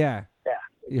yeah.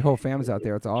 Your whole family's out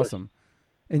there. It's awesome.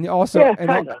 And also,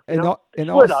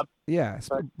 split up. Yeah,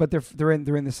 but they're in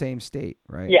the same state,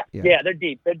 right? Yeah, they're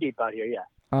deep out here. Yeah.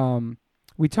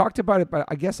 We talked about it, but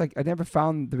I guess I never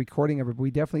found the recording of it. But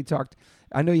we definitely talked.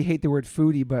 I know you hate the word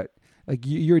foodie, but like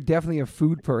you're definitely a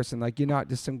food person. Like you're not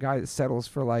just some guy that settles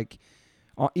for like,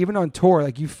 even on tour.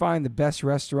 Like you find the best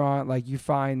restaurant. Like you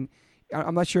find.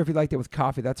 I'm not sure if you like that with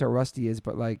coffee. That's how Rusty is,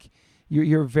 but like.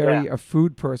 You're very a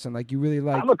food person. Like you really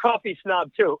like. I'm a coffee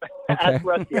snob too. Okay. Ask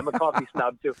Rusty. I'm a coffee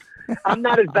snob too. I'm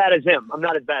not as bad as him.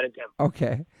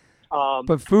 Okay.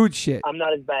 But food shit. I'm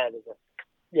not as bad as him.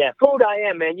 Yeah, food I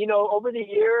am, man. Over the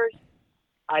years,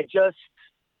 I don't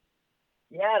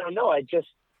know. I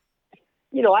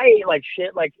ate like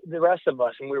shit like the rest of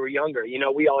us when we were younger.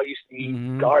 We all used to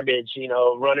eat garbage,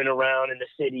 running around in the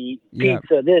city,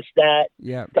 pizza, this, that,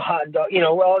 the hot dog,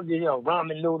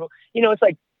 ramen noodle. It's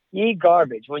like, you eat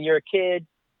garbage when you're a kid.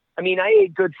 I mean, I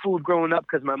ate good food growing up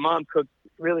because my mom cooked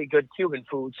really good Cuban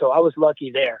food, so I was lucky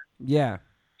there. Yeah.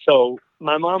 So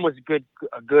my mom was a good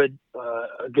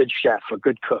chef, a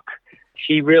good cook.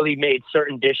 She really made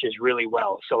certain dishes really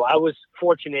well. So I was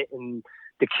fortunate in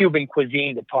the Cuban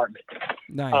cuisine department.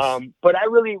 Nice. But I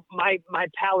really, my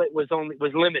palate was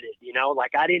limited.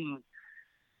 Like I didn't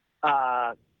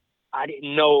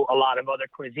know a lot of other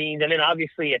cuisines. And then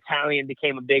obviously Italian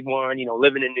became a big one,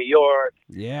 living in New York,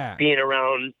 being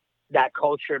around that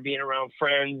culture, being around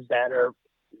friends that are,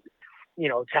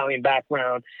 Italian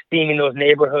background, being in those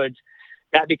neighborhoods,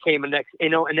 that became and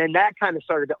then that kind of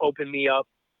started to open me up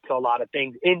to a lot of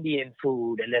things, Indian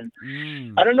food. And then,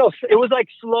 I don't know, it was like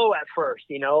slow at first,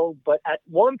 but at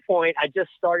one point I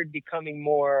just started becoming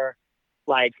more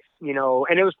like, and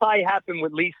it was probably happened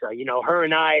with Lisa, her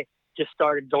and I just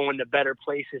started going to better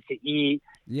places to eat.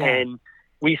 And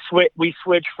we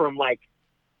switch from like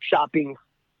shopping,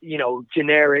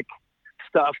 generic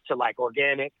stuff to like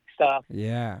organic stuff.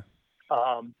 Yeah.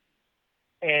 Um,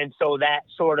 and so that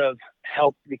sort of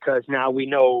helped because now we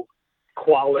know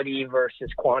quality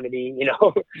versus quantity,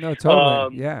 No,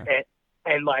 totally. Yeah.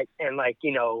 and like,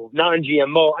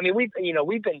 non-GMO. I mean,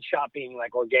 we've been shopping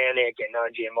like organic and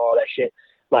non-GMO, all that shit,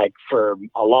 like for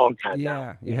a long time now.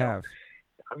 Yeah, you have.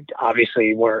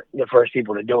 Obviously weren't the first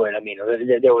people to do it. I mean,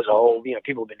 there was a whole,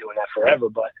 people have been doing that forever,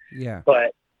 but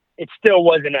it still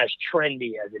wasn't as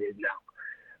trendy as it is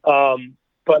now.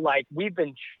 But like we've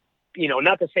been,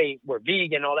 not to say we're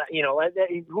vegan, all that,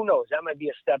 who knows? That might be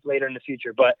a step later in the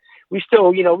future, but we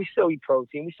still eat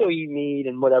protein. We still eat meat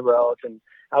and whatever else. And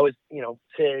I was,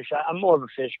 fish. I'm more of a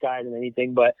fish guy than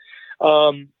anything, but,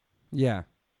 yeah.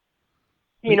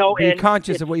 But you're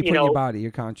conscious of what you put in your body.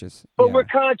 You're conscious. But we're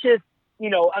conscious,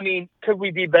 I mean, could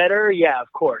we be better? Yeah,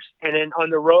 of course. And then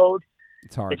on the road,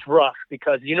 it's hard. It's rough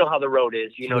because you know how the road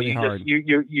is. Really hard.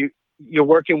 You're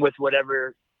working with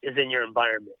whatever is in your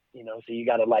environment, so you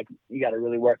gotta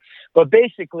really work. But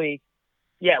basically,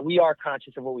 yeah, we are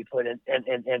conscious of what we put in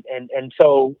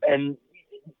and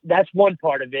that's one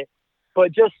part of it.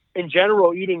 But just in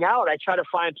general, eating out, I try to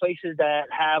find places that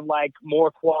have like more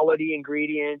quality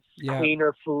ingredients,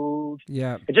 cleaner food,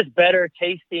 and just better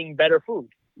tasting, better food.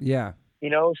 Yeah.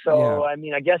 I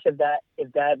mean, I guess if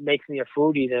that makes me a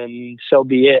foodie, then so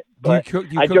be it. But do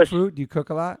you cook food? Do you cook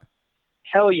a lot?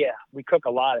 Hell yeah, we cook a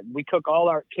lot. We cook all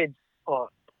our kids, all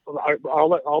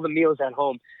the meals at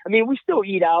home. I mean, we still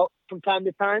eat out from time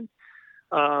to time.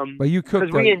 But you cook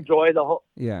because we enjoy the whole.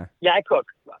 Yeah. Yeah, I cook.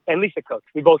 And Lisa cooks.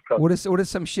 We both cook. What is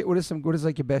some shit? What is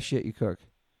like your best shit you cook?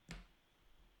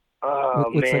 Oh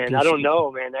man, I don't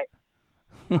know, man.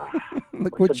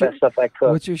 What's the best stuff I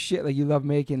cook? What's your shit like you love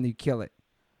making and you kill it?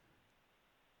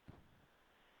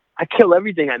 I kill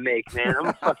everything I make, man. I'm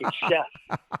a fucking chef.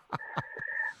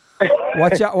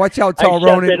 Watch out, Tall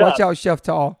Ronan. Watch out, Chef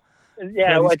Tall.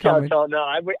 Yeah, watch out, Tall. No,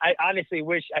 I honestly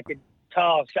wish I could.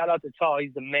 Tall, shout out to Tall.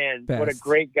 He's the man. Best. What a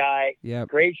great guy. Yeah,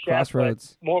 great chef.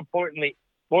 Crossroads. But more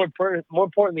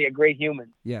importantly, a great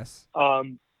human. Yes. I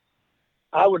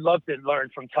would love to learn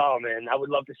from Tall, man. I would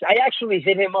love to. I actually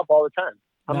hit him up all the time.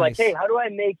 I'm like, hey, how do I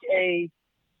make a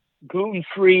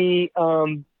gluten-free,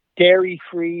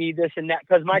 dairy-free, this and that?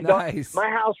 Because my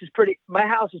house is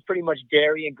pretty much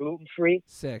dairy and gluten-free.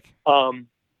 Sick.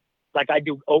 Like I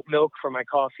do oat milk for my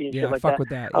coffee and shit like that. Yeah, fuck with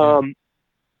that.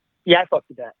 Yeah, I fuck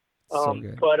with that. So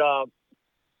good. But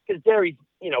because dairy,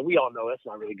 we all know that's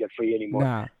not really good for you anymore.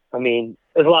 Nah. I mean,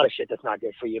 there's a lot of shit that's not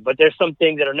good for you, but there's some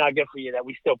things that are not good for you that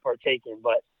we still partake in.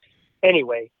 But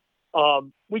anyway,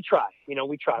 we try.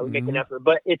 We try. We make an effort.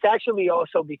 But it's actually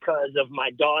also because of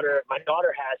my daughter. My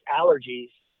daughter has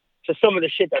allergies to some of the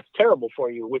shit that's terrible for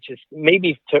you, which is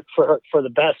maybe for the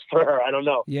best for her. I don't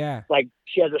know. Yeah. Like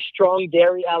she has a strong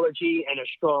dairy allergy and a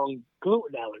strong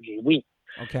gluten allergy, wheat.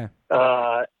 Okay.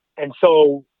 And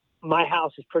so my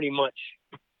house is pretty much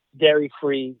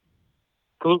dairy-free,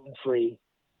 gluten-free.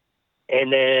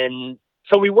 And then,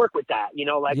 so we work with that,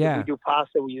 if we do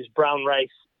pasta, we use brown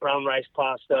rice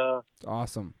pasta.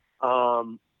 Awesome.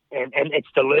 And it's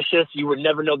delicious. You would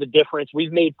never know the difference.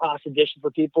 We've made pasta dishes for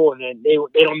people and then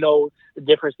they don't know the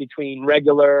difference between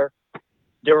regular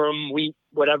durum wheat,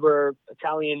 whatever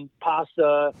Italian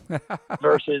pasta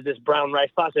versus this brown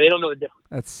rice pasta. They don't know the difference.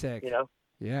 That's sick.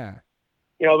 Yeah.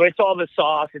 But it's all the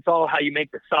sauce. It's all how you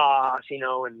make the sauce,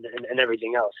 and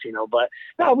everything else, But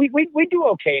no, we do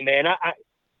okay, man.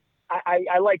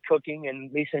 I like cooking,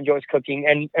 and Lisa enjoys cooking,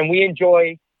 and we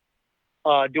enjoy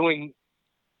doing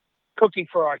cooking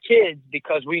for our kids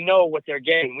because we know what they're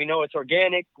getting. We know it's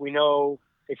organic. We know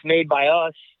it's made by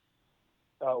us.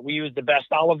 We use the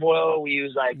best olive oil. We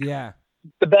use the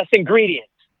best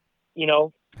ingredients.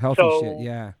 Healthy shit.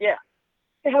 Yeah. Yeah,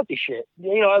 healthy shit.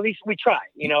 At least we try.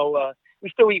 We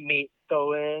still eat meat,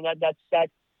 so that's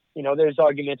there's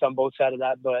arguments on both sides of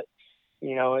that, but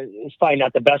it's probably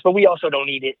not the best. But we also don't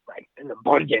eat it like in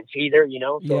abundance either,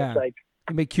 So it's like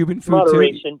you make Cuban food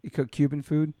moderation. Too. You cook Cuban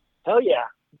food. Hell yeah,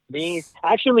 beans.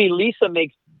 Actually, Lisa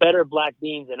makes better black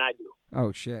beans than I do.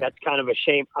 Oh shit. That's kind of a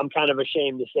shame. I'm kind of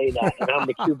ashamed to say that, and I'm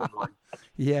the Cuban one.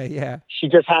 Yeah. She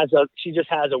just has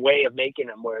a way of making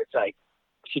them where it's like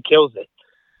she kills it.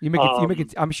 You make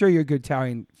it. I'm sure you're a good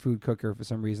Italian food cooker for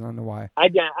some reason. I don't know why. I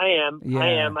am. Yeah. I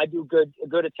am. I do good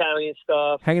Italian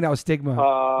stuff. Hanging out with Stigma.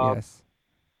 Yes.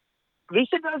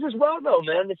 Lisa does as well, though,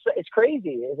 man. It's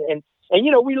crazy, and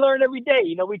we learn every day.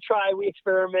 We try, we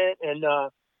experiment, and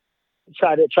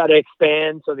try to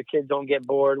expand so the kids don't get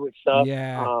bored with stuff.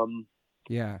 Yeah.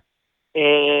 Yeah.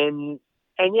 And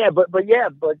yeah, but with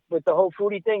the whole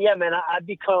foodie thing, yeah, man, I've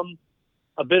become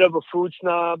a bit of a food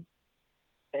snob,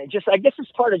 and just I guess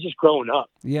it's part of just growing up.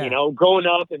 Yeah. You know, growing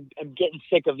up and getting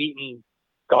sick of eating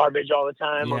garbage all the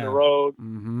time on the road.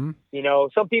 Mm-hmm. You know,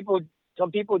 some people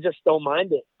just don't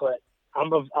mind it, but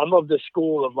I'm of the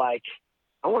school of like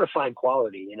I want to find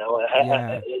quality. You know,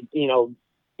 you know,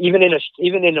 even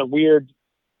in a weird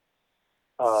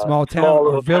small town or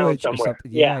little village town or somewhere.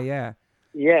 something. Yeah.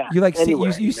 Yeah. You like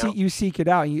anywhere, you seek it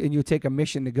out, and you take a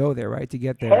mission to go there, right? To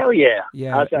get there. Hell yeah.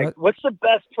 Yeah. I was like, what's the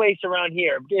best place around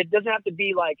here? It doesn't have to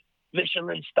be like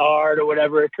Michelin starred or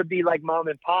whatever. It could be like mom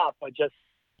and pop, but just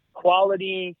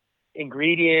quality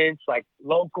ingredients, like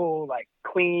local, like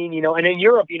clean, you know. And in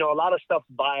Europe, you know, a lot of stuff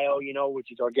bio, you know,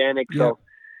 which is organic. Yeah.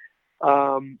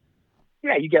 So,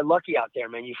 yeah, you get lucky out there,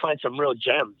 man. You find some real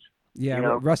gems. Yeah, you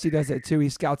know? Rusty does that too. He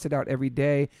scouts it out every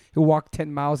day. He'll walk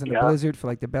 10 miles in a blizzard for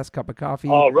like the best cup of coffee.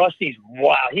 Oh, Rusty's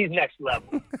wow. He's next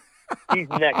level. He's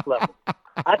next level.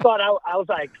 I thought I was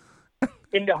like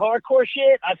into hardcore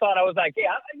shit. I thought I was like,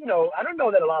 yeah, you know, I don't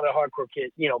know that a lot of hardcore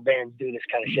kids, you know, bands do this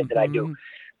kind of shit that I do,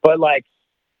 but like,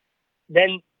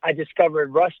 then I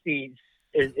discovered Rusty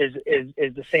is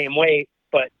the same way,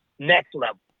 but next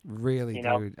level. Really, you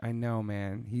know? dude. I know,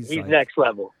 man. He's like, next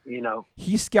level, you know.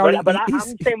 He's scouting. But I'm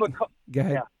the same with. Go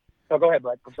ahead. Yeah. Oh, go ahead,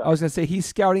 bud. I'm sorry. I was going to say, he's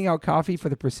scouting out coffee for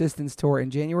the Persistence Tour in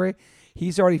January.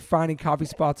 He's already finding coffee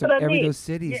spots in every of those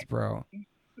cities, bro.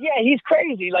 Yeah, he's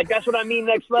crazy. Like, that's what I mean,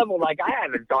 next level. Like, I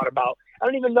haven't thought about, I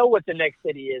don't even know what the next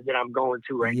city is that I'm going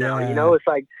to right now. You know, it's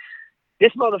like,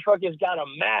 this motherfucker's got a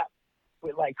map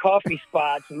with, like, coffee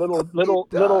spots, little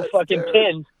fucking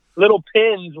pins. Little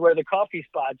pins where the coffee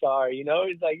spots are, you know.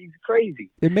 It's like he's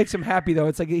crazy. It makes him happy though.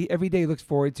 It's like every day he looks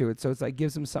forward to it. So it's like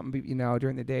gives him something, you know,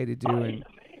 during the day to do. And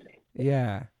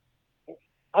yeah,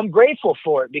 I'm grateful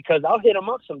for it because I'll hit him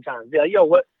up sometimes. Be like, yo,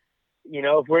 what? You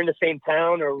know, if we're in the same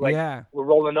town or like we're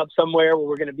rolling up somewhere where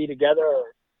we're gonna be together or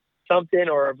something,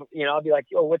 or you know, I'll be like,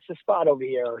 yo, what's the spot over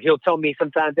here? Or he'll tell me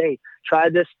sometimes, hey, try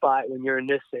this spot when you're in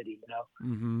this city. You know.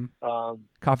 Mm-hmm.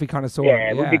 Coffee connoisseur.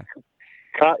 Yeah.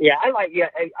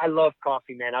 I love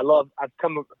coffee, man. I've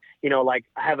come, you know, like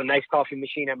I have a nice coffee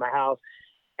machine at my house,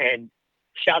 and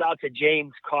shout out to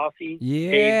James Coffee.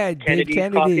 Yeah, Dave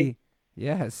Kennedy. Coffee.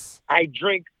 Yes. I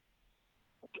drink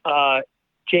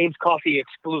James Coffee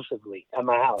exclusively at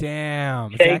my house.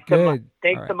 Damn, thanks good.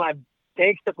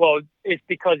 Well, it's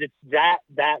because it's that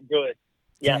good.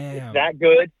 Yes, Damn. It's that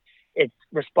good. It's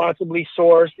responsibly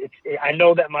sourced. I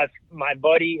know that my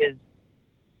buddy is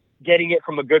getting it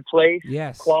from a good place.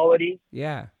 Yes. Quality.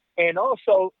 Yeah. And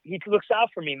also, he looks out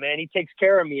for me, man. He takes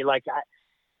care of me. Like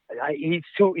he's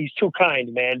too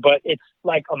kind, man. But it's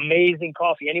like amazing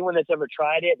coffee. Anyone that's ever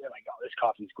tried it, they're like, "Oh, this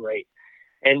coffee's great."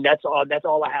 And that's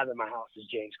all I have in my house is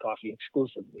James Coffee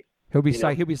exclusively. He'll be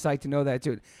psyched. He'll be psyched to know that,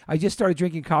 dude. I just started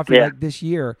drinking coffee like this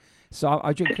year, so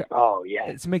I drink. Oh yeah.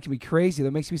 It's making me crazy.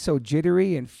 It makes me so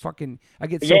jittery and fucking. I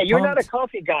get so. Yeah, you're pumped. not a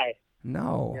coffee guy.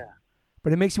 No. Yeah.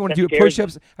 But it makes me want to do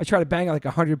push-ups. I try to bang out like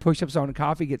 100 push-ups on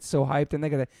coffee, get so hyped, and I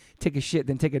gotta take a shit,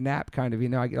 then take a nap, kind of. You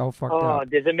know, I get all fucked up. Oh,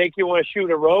 does it make you want to shoot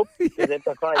a rope? It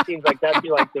seems like that'd be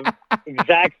like the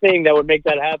exact thing that would make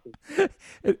that happen.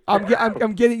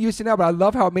 I'm getting used to it now, but I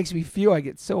love how it makes me feel. I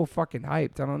get so fucking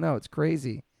hyped. I don't know. It's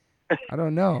crazy. I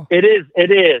don't know. It is.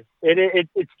 It's.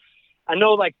 I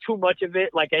know, like too much of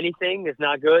it, like anything, is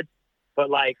not good,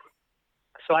 but like.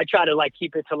 So I try to like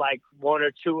keep it to like 1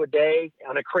 or 2 a day.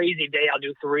 On a crazy day, I'll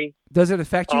do 3. Does it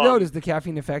affect you though? Does the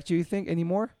caffeine affect you? You think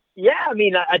anymore? Yeah, I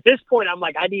mean, at this point, I'm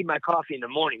like, I need my coffee in the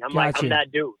morning. I'm I'm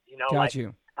that dude. You know,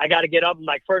 I got to get up and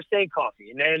like first thing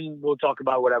coffee, and then we'll talk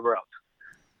about whatever else.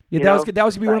 Yeah, that was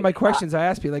gonna be one of my questions. I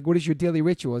asked you, like, what is your daily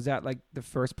ritual? Is that like the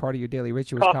first part of your daily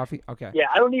ritual is coffee? Okay. Yeah,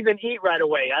 I don't even eat right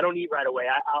away. I'll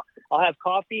have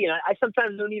coffee, and I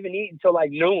sometimes don't even eat until like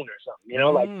noon or something. You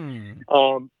know,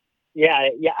 Yeah,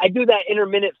 I do that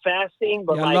intermittent fasting,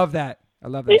 but yeah, like, I love that.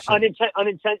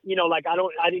 Unintent, you know, like I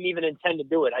didn't even intend to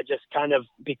do it. I just kind of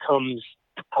becomes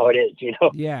how it is, you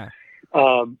know? Yeah.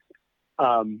 But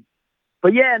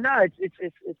yeah, no, it's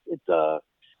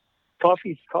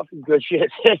coffee's good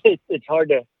shit. It's hard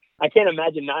to, I can't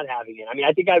imagine not having it. I mean,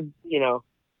 I think I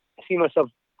see myself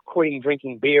quitting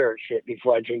drinking beer or shit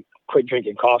before I quit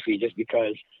drinking coffee, just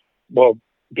because, well,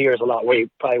 beer is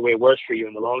probably way worse for you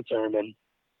in the long term. And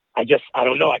I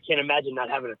don't know. I can't imagine not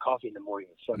having a coffee in the morning.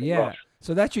 It's rough.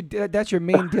 So that's your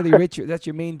main daily ritual. That's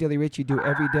your main daily ritual you do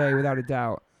every day, without a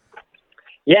doubt.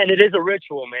 Yeah, and it is a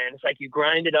ritual, man. It's like you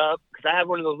grind it up, because I have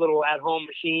one of those little at-home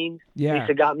machines. Yeah.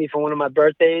 Lisa got me for one of my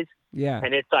birthdays. Yeah.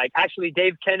 And it's like, actually,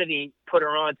 Dave Kennedy put her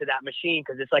on to that machine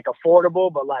because it's like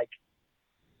affordable, but like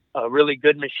a really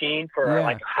good machine for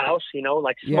like a house, you know,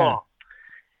 like small.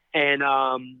 Yeah. And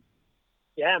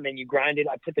yeah, man, you grind it.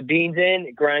 I put the beans in,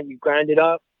 you grind it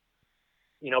up,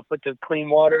 put the clean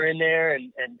water in there,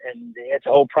 and it's a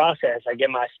whole process. I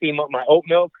steam up my oat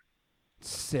milk,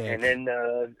 Sick. and then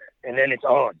it's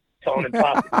on. It's on and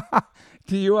popping.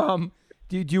 Do you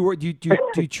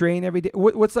train every day?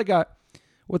 What's like a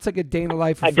day in the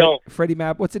life of Freddie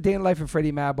Mab? What's a day in the life of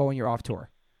Freddie Mabo when you're off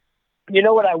tour? You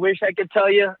know what I wish I could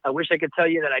tell you? I wish I could tell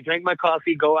you that I drank my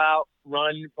coffee, go out,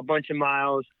 run a bunch of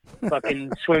miles,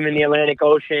 fucking swim in the Atlantic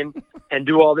Ocean, and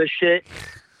do all this shit.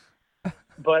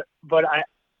 But I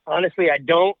honestly I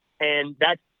don't, and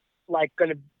that's like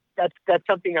that's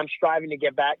something I'm striving to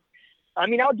get back. I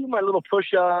mean, I'll do my little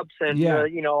push-ups, and I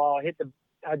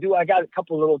got a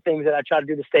couple little things that I try to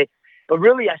do to stay. But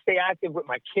really, I stay active with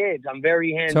my kids. I'm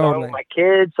very hands-on with my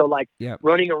kids. So, like,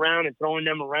 running around and throwing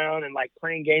them around and, like,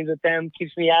 playing games with them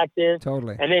keeps me active.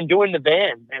 Totally. And then doing the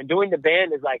band. And doing the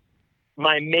band is, like,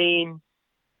 my main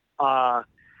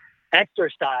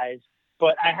exercise.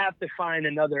 But I have to find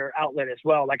another outlet as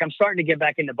well. Like, I'm starting to get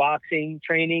back into boxing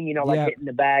training, hitting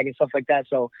the bag and stuff like that.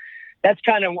 So that's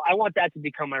kind of – I want that to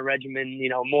become my regimen,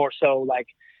 more so. Like,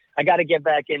 I got to get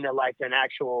back into, like, an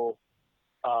actual –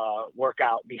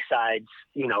 workout besides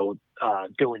doing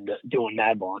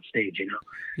Madball on stage.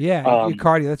 Yeah, your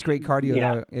cardio. That's great cardio.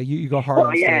 Yeah. You go hard.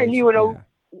 On stage. And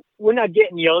we're not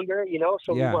getting younger.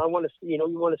 So I want to. You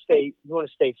want to stay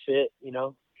fit.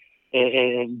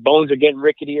 And bones are getting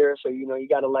ricketier. So you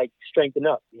got to like strengthen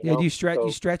up. Do you stretch? You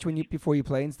stretch before you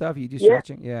play and stuff. You do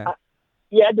stretching. Yeah.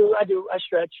 I do. I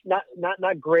stretch. Not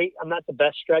great. I'm not the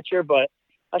best stretcher, but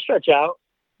I stretch out.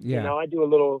 Yeah.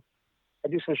 I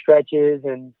do some stretches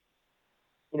and,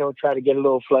 try to get a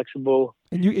little flexible.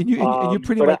 And you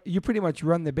pretty much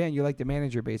run the band. You're like the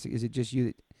manager, basically. Is it just you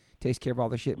that takes care of all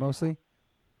the shit mostly?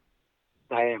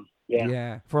 I am. Yeah.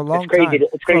 Yeah. For a long time.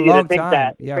 It's crazy to think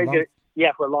that.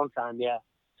 For a long time. Yeah.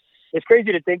 It's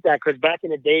crazy to think that because back in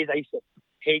the days I used to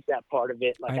hate that part of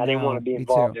it. Like I didn't want to be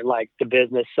involved in like the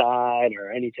business side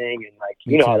or anything, and like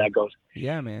how that goes.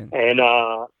 Yeah, man. And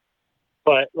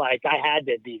but like I had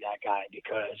to be that guy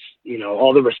because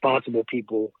all the responsible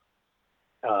people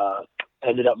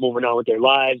ended up moving on with their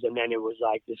lives, and then it was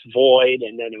like this void,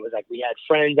 and then it was like we had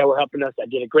friends that were helping us that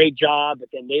did a great job, but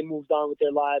then they moved on with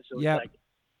their lives. So it's like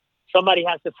somebody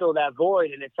has to fill that void,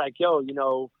 and it's like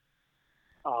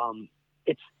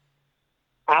it's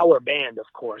our band, of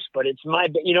course, but it's my,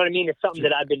 you know what I mean? It's something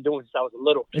that I've been doing since I was a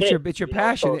little kid. It's your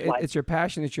passion. So it's your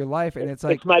passion. It's your life. And it's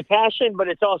like, it's my passion, but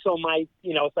it's also my,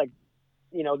 it's like,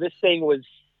 this thing was,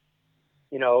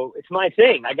 it's my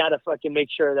thing. I got to fucking make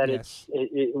sure that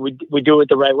we do it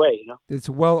the right way, It's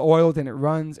well oiled and it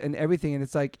runs and everything. And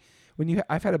it's like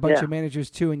I've had a bunch of managers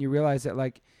too, and you realize that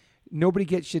like nobody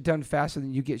gets shit done faster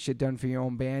than you get shit done for your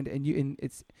own band. And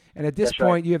at this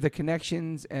point you have the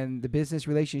connections and the business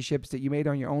relationships that you made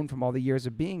on your own from all the years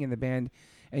of being in the band.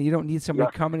 And you don't need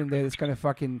somebody coming in there that's going to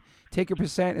fucking take a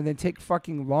percent and then take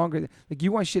fucking longer. Like,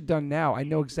 you want shit done now. I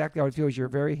know exactly how it feels. You're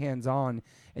very hands-on,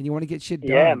 and you want to get shit done.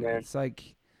 Yeah, man. It's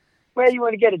like... Well, you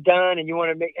want to get it done, and you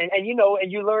want to make... And you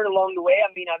learn along the way.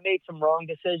 I mean, I've made some wrong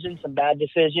decisions, some bad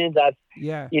decisions. I've,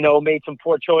 made some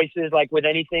poor choices, like with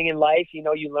anything in life,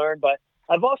 you learn. But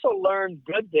I've also learned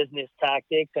good business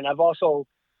tactics, and I've also...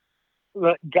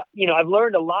 I've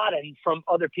learned a lot from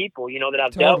other people, that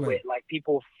I've dealt with, like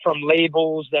people from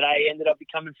labels that I ended up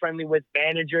becoming friendly with,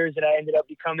 managers that I ended up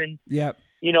becoming,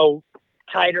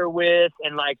 tighter with.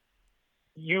 And like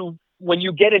when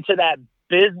you get into that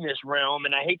business realm,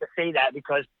 and I hate to say that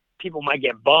because people might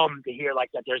get bummed to hear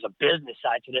like that there's a business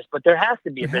side to this, but there has to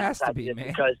be a business side to this,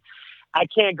 because I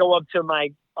can't go up to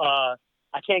I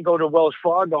can't go to Wells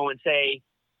Fargo and say,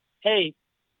 hey,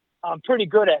 I'm pretty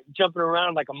good at jumping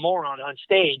around like a moron on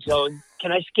stage. So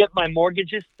can I skip my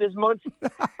mortgages this month?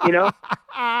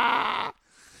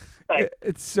 Like,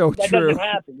 it's so that true. Doesn't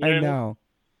happen. I know.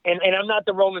 And I'm not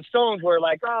the Rolling Stones where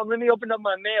like, oh, let me open up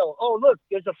my mail. Oh, look,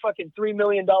 there's a fucking $3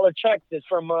 million check that's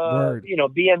from,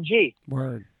 BMG.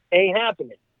 Word. Ain't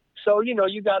happening. So,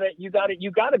 you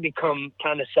gotta become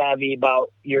kind of savvy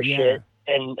about your shit.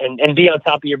 And be on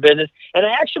top of your business. And I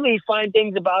actually find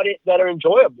things about it that are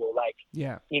enjoyable. Like,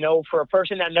 for a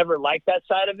person that never liked that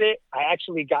side of it, I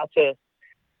actually got to,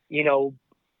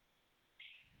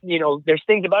 there's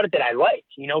things about it that I like,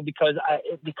 because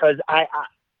I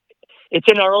it's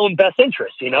in our own best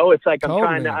interest. It's like, I'm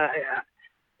trying to,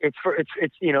 it's for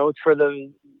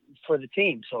the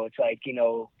team. So it's like,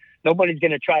 nobody's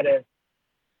going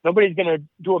to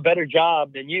do a better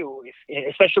job than you,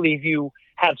 especially if you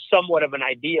have somewhat of an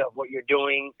idea of what you're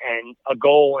doing and a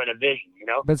goal and a vision,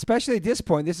 But especially at this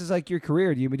point, this is like your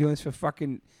career. You've been doing this for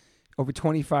fucking over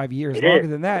 25 years, longer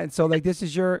than that. And so like, this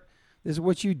is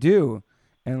what you do.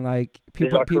 And like This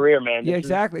is our career, man. Yeah, This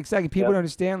exactly. People Yep. don't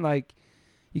understand, like,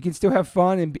 you can still have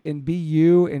fun and be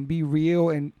you and be real,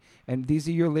 and these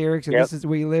are your lyrics and Yep. this is the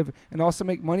way you live, and also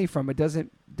make money from it.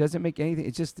 Doesn't make anything.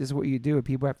 It's just, this is what you do. And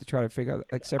people have to try to figure out,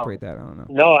 like, separate that. I don't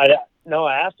know. No,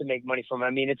 I have to make money from it. I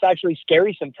mean, it's actually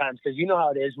scary sometimes because you know how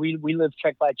it is. We live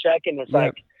check by check, and it's Yep.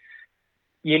 like,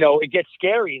 you know, it gets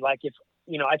scary. Like if,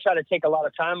 you know, I try to take a lot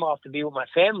of time off to be with my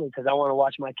family because I want to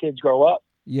watch my kids grow up.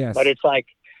 Yes. But it's like,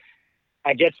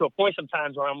 I get to a point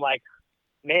sometimes where I'm like,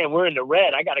 man, we're in the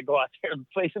red. I got to go out there and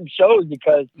play some shows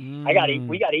because we got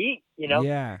to eat, you know?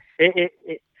 Yeah.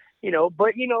 You know,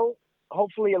 but, you know,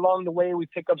 hopefully along the way we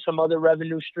pick up some other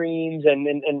revenue streams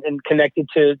and connect it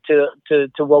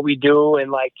to what we do.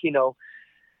 And like, you know,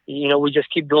 we just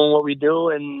keep doing what we do.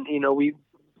 And, you know,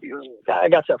 I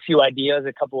got a few ideas,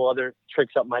 a couple other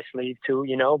tricks up my sleeve too,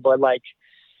 you know, but like,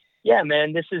 yeah,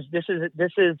 man, this is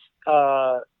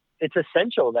it's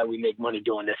essential that we make money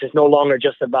doing this. It's no longer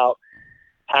just about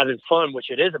having fun, which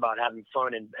it is about having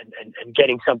fun and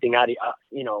getting something out of,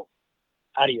 you know,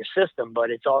 out of your system. But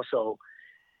it's also,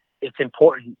 it's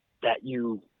important that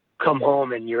you come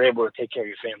home and you're able to take care of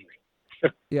your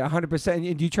family. Yeah, 100%.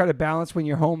 And do you try to balance when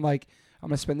you're home? Like, I'm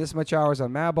gonna spend this much hours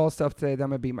on Madball stuff today.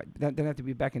 Then I'm gonna then have to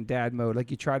be back in dad mode. Like,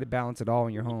 you try to balance it all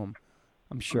when you're home.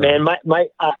 I'm sure. Man,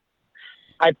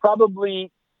 I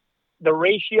probably, the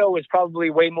ratio is probably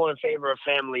way more in favor of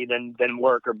family than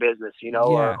work or business, you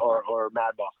know, Yeah. or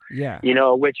Madball. Yeah. You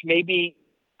know, which maybe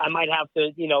I might have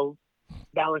to, you know,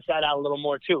 balance that out a little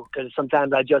more too, because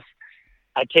sometimes I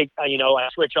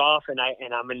switch off and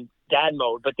I'm in dad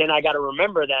mode. But then I got to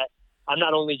remember that I'm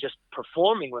not only just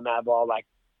performing with Madball, like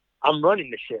I'm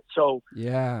running the shit. So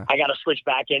yeah, I got to switch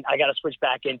back in. I got to switch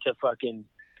back into fucking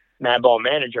Madball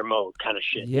manager mode kind of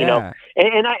shit, yeah. you know.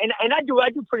 And I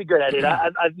do pretty good at it.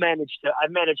 I've managed to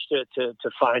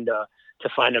find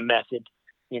a method,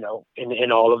 you know,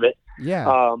 in all of it.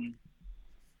 Yeah.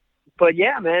 But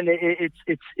yeah, man,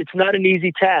 it's not an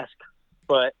easy task,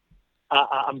 but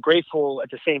I'm grateful at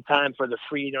the same time for the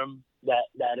freedom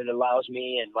that it allows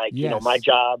me. And like, yes. You know, my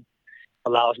job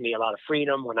allows me a lot of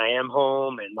freedom when I am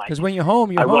home. And like, because when you're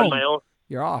home, I run my own,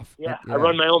 you're off. Yeah, I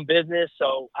run my own business,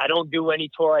 so I don't do any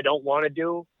tour I don't want to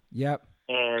do. Yep.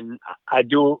 And I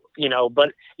do, you know, but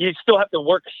you still have to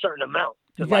work a certain amount.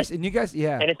 You guys,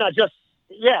 yeah. And it's not just,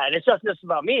 and it's just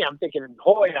about me. I'm thinking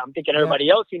Hoya, I'm thinking everybody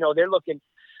else, you know, they're looking,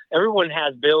 everyone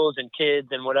has bills and kids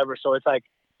and whatever. So it's like,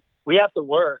 we have to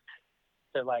work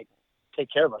to like take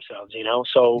care of ourselves, you know?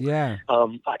 So, yeah.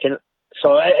 I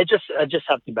just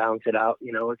have to balance it out.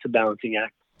 You know, it's a balancing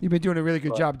act. You've been doing a really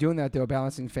good job doing that, though,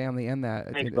 balancing family and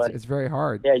that. Thanks, it's very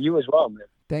hard. Yeah, you as well, man.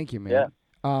 Thank you, man.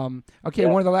 Yeah. Okay,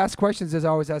 one of the last questions is I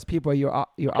always ask people, are you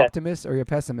optimist or you're a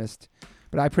pessimist?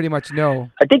 But I pretty much know.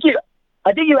 I think you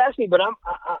asked me, but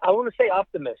I want to say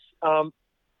optimist. I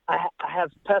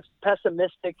have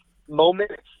pessimistic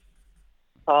moments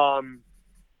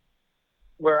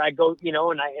where I go, you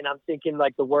know, and I'm thinking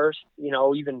like the worst, you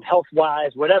know, even health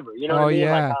wise, whatever, you know what I mean?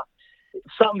 Yeah. Like,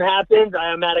 something happens,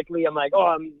 I'm like, oh,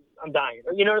 I'm dying.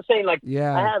 You know what I'm saying? Like,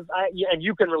 yeah. And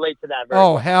you can relate to that.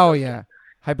 Oh, hell yeah.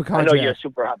 Hypochondriac. I know you're a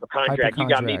super hypochondriac. You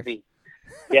got me beat.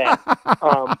 Yeah.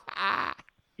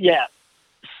 Yeah.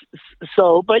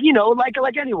 So, but you know,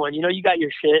 like anyone, you know, you got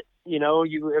your shit, you know,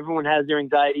 everyone has their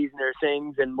anxieties and their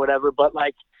things and whatever, but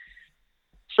like,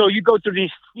 so you go through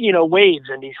these, you know, waves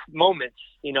and these moments,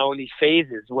 you know, and these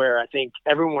phases where I think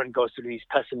everyone goes through these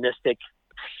pessimistic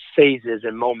phases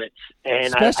and moments. And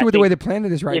especially with the way the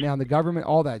planet is right now, and the government,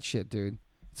 all that shit, dude.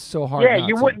 It's so hard. Yeah,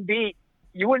 you wouldn't be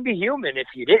human if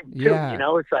you didn't, too. Yeah. You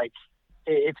know, it's like,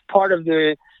 it's part of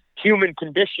the human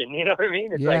condition, you know what I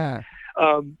mean? It's like,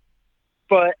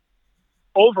 but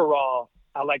overall,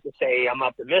 I like to say I'm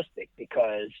optimistic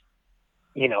because,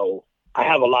 you know, I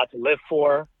have a lot to live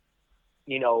for.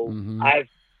 You know, I've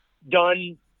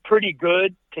done pretty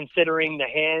good considering the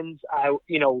hand I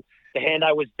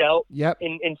was dealt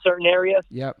in certain areas.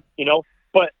 Yep. You know,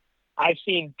 but I've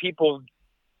seen people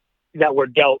that were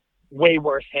dealt way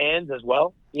worse hands as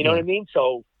well. You know what I mean?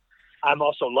 So I'm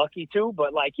also lucky too,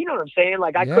 but like, you know what I'm saying?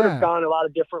 Like I could have gone a lot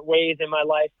of different ways in my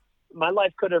life. My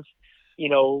life could have, you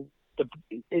know,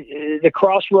 the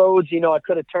crossroads, you know, I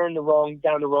could have turned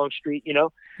down the wrong street, you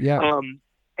know? Yeah.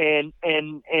 And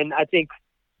I think,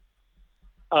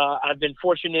 I've been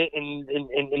fortunate in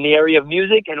the area of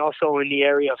music and also in the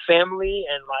area of family.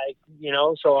 And like, you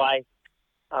know, so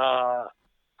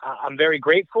I'm very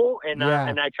grateful and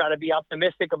I try to be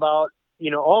optimistic about,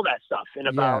 you know, all that stuff and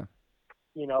about,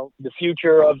 you know, the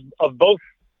future of both,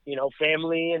 you know,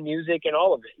 family and music and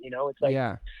all of it, you know, it's like,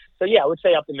 so yeah, I would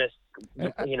say optimistic,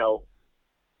 you know.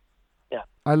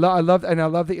 I love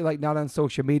that you're like not on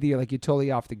social media, like you're totally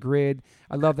off the grid.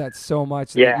 I love that so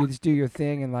much. Yeah. That you just do your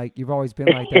thing, and like you've always been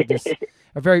like that. Just pretty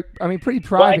Well,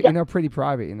 private, pretty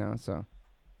private, So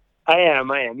I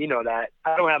am. You know that.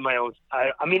 I don't have my own.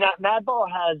 I mean,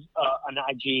 Madball has an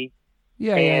IG.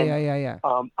 Yeah. I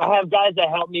have guys that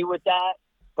help me with that,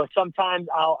 but sometimes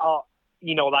I'll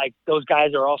like those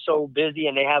guys are also busy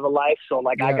and they have a life, so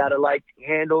like I gotta like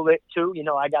handle it too.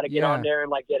 I gotta get on there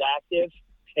and like get active.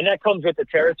 And that comes with the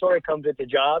territory, comes with the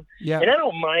job. Yeah. And I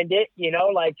don't mind it,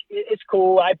 like it's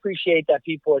cool. I appreciate that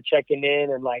people are checking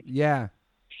in and like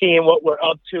seeing what we're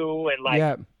up to and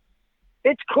like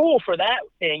it's cool for that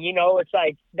thing, it's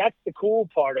like that's the cool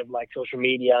part of like social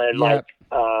media and like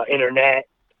internet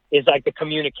is like the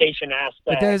communication aspect.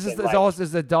 But there's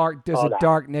a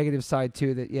dark negative side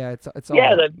too that it's all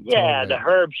the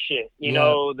herb shit,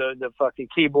 the fucking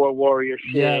keyboard warrior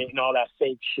shit and all that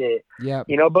fake shit. Yeah.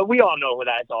 But we all know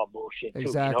that's all bullshit too.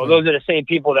 Exactly. Those are the same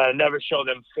people that never show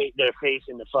their face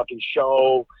in the fucking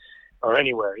show or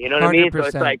anywhere. You know what I mean? So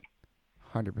it's like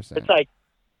 100%. It's like,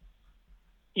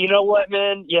 you know what,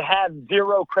 man? You have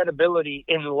zero credibility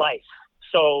in life.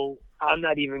 So I'm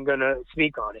not even going to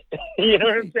speak on it. You know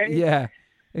what I'm saying? Yeah,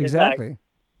 exactly.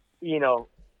 Like,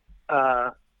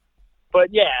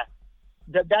 but yeah,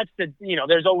 that's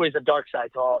there's always a dark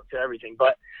side to everything.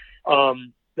 But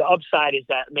the upside is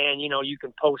that, man, you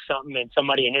can post something and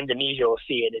somebody in Indonesia will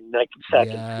see it in like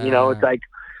seconds. Yeah. It's like,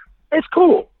 it's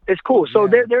cool. It's cool. So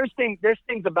there's things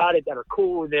about it that are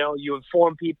cool. You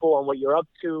inform people on what you're up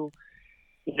to,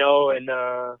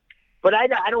 and but I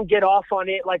don't get off on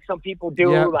it like some people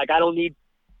do. Yeah. Like I don't need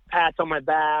pats on my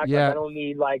back. Yeah. Like, I don't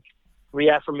need like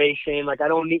reaffirmation. Like I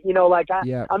don't need,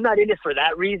 I'm not in it for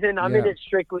that reason. I'm in it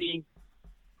strictly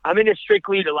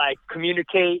to like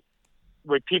communicate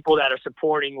with people that are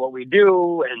supporting what we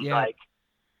do and like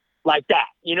that.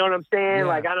 You know what I'm saying? Yeah.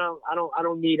 Like I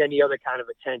don't need any other kind of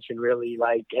attention really.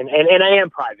 Like and I am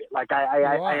private. Like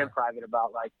I am private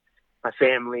about like my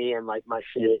family and like my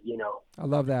shit, I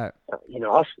love that.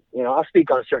 I'll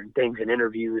speak on certain things in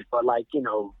interviews, but like, I'm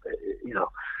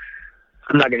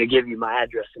not going to give you my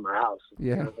address to my house.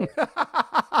 Yeah.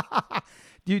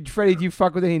 Freddie, do you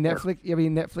fuck with any Netflix? You have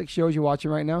any Netflix shows you're watching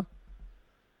right now?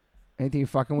 Anything you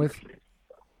fucking with?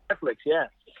 Netflix, yeah.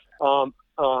 Like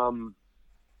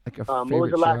a what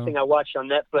was the last thing I watched on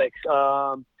Netflix?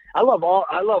 I love a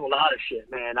lot of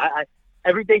shit, man. I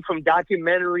everything from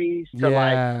documentaries to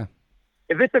like,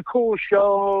 if it's a cool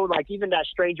show, like even that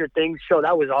Stranger Things show,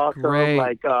 that was awesome. Great.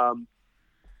 Like, all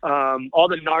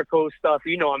the narco stuff,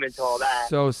 I'm into all that.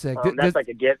 So sick. That's like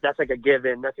a given.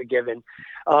 That's a given.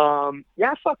 I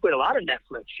fuck with a lot of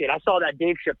Netflix shit. I saw that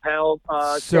Dave Chappelle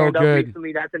stand up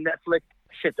recently. That's a Netflix.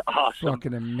 Shit's awesome.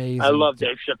 Fucking amazing. I love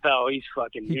Dave Chappelle. He's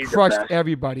crushed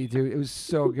everybody, dude. It was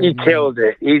so good. He killed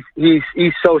it. He's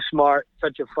so smart.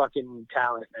 Such a fucking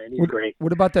talent, man. He's great.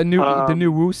 What about the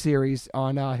new Woo series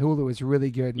on Hulu? It's really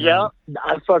good, man. Yeah,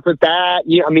 I fuck with that.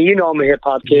 I'm a hip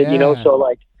hop kid, so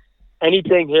like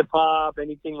anything hip hop,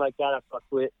 anything like that, I fuck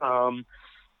with. I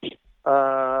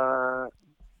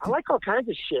like all kinds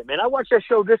of shit, man. I watch that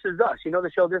show This Is Us.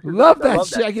 The show This Is Us? Love that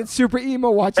shit. I get super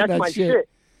emo watching That's that my shit.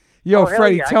 Yo,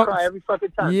 Freddie, I cry every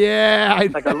fucking time. Yeah,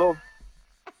 like a little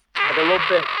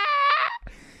bit.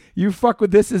 You fuck with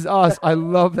This Is Us. I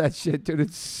love that shit, dude.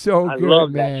 It's so good,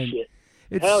 love man. That shit.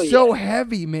 It's so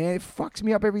heavy, man. It fucks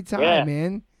me up every time,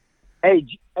 man. Hey,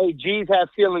 G's have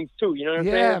feelings too. You know what I'm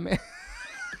saying? Yeah, man.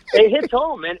 It hits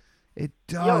home, man. It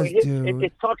does, dude.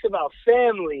 It talks about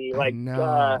family, like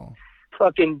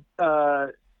fucking,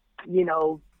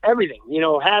 everything.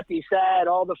 Happy, sad,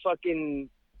 all the fucking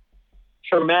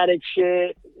traumatic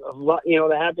shit,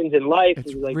 that happens in life.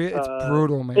 It's like, it's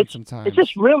brutal, man. Sometimes it's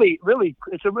just really, really,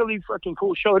 it's a really fucking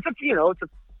cool show. It's a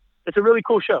really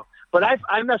cool show. But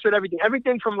I mess with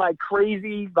everything from like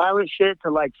crazy violent shit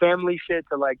to like family shit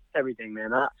to like everything,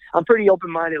 man. I'm pretty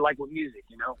open minded, like with music,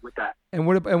 with that. And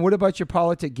what about your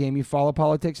politic game? You follow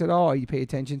politics at all? Or you pay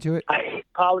attention to it? I hate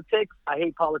politics. I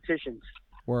hate politicians.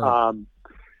 Word.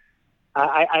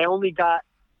 I only got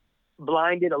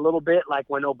blinded a little bit, like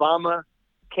when Obama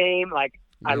came. Like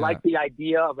I like the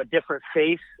idea of a different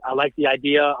face. I like the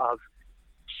idea of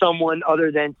someone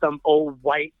other than some old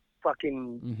white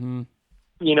fucking,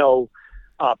 pedophile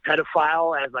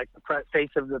as like the face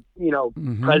of the,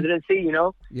 presidency,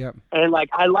 Yep. And like,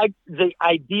 I like the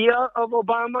idea of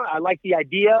Obama. I like the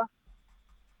idea.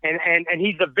 And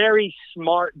he's a very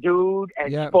smart dude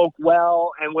and spoke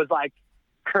well and was like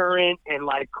current and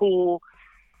like cool.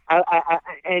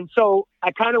 And so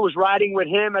I kind of was riding with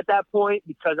him at that point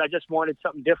because I just wanted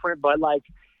something different. But like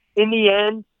in the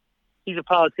end, he's a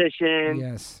politician.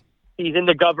 Yes. he's in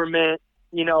the government,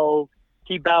 you know,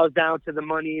 he bows down to the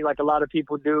money like a lot of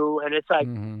people do. And it's like,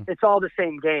 it's all the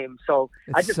same game. So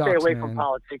I just stay away from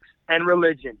politics and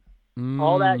religion.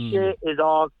 All that shit is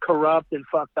all corrupt and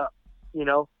fucked up. You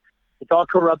know, it's all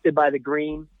corrupted by the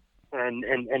green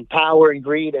and power and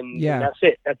greed. And that's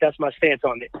it. That's my stance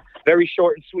on it. Very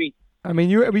short and sweet. I mean,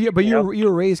 you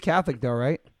were raised Catholic though,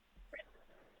 right?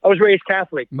 I was raised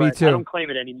Catholic, but Me too. I don't claim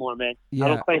it anymore, man. Yeah. I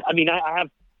don't claim. I mean, I have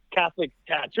Catholic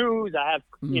tattoos. I have,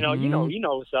 you know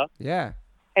what's up. Yeah.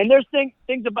 And there's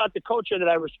things about the culture that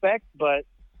I respect, but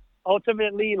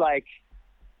ultimately, like,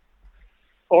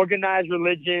 organized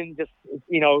religion just,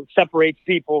 you know, separates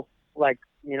people, like,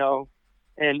 you know,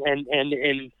 and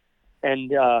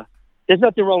there's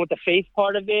nothing wrong with the faith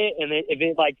part of it. And if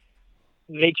it like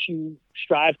makes you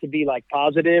strive to be like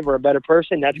positive or a better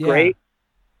person, that's great.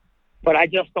 But I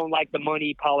just don't like the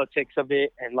money politics of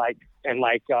it and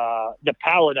the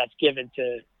power that's given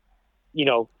to, you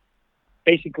know,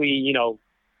 basically, you know,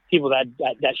 people that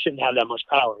shouldn't have that much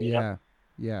power. You know?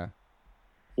 Yeah.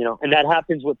 You know, and that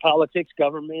happens with politics,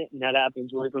 government, and that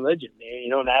happens with religion, man. You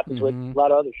know, and that happens with a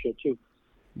lot of other shit too.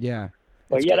 Yeah.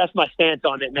 But that's my stance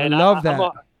on it, man. I love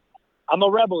that. I'm a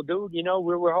rebel, dude. You know,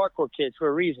 we're hardcore kids for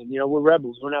a reason. You know, we're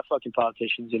rebels. We're not fucking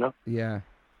politicians, you know? Yeah.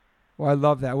 Well, I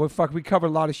love that. We covered a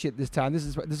lot of shit this time. This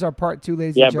is our part 2,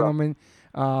 ladies and gentlemen.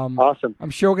 Awesome. I'm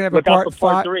sure we're gonna have Look a out for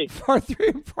part 3, part 3,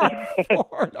 and part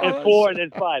 4, and 4, and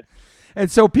then 5. And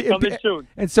so, coming soon.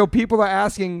 And so, people are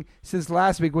asking since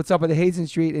last week, what's up at the Hazen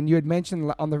Street? And you had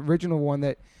mentioned on the original one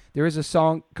that there is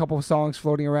a couple of songs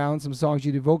floating around, some songs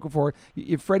you did vocal for.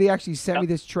 Freddie actually sent me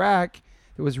this track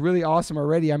that was really awesome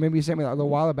already. I remember you sent me that a little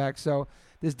while back. So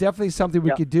there's definitely something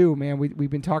we could do, man. We've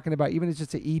been talking about, even if it's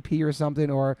just an EP or something,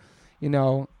 or, you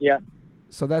know. Yeah.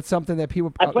 So that's something that a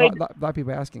lot of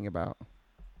people are asking about.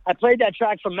 I played that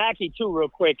track from Mackie too, real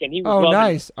quick, and he was loving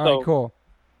nice. It. All right, cool.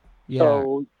 Yeah.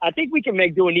 So I think we can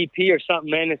do an EP or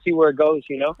something, man, and see where it goes.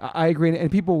 You know. I agree,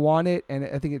 and people want it, and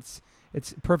I think it's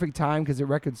perfect time because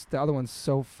the other one's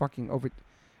so fucking over.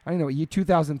 I don't know, year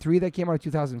 2003 that came out, or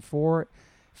 2004,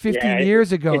 15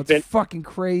 years ago. It's fucking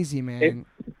crazy, man.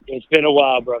 It's been a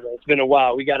while, brother. It's been a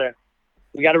while. We gotta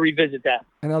revisit that.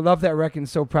 And I love that record.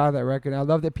 So proud of that record. I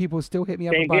love that people still hit me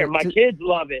up about here. it. My kids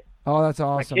love it. Oh, that's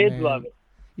awesome. My kids love it.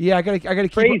 Yeah, I gotta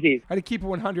crazy. I gotta keep it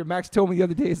 100. Max told me the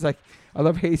other day, he's like, I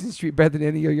love Hazen Street better than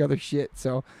any of your other shit.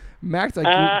 So Max,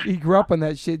 like, he grew up on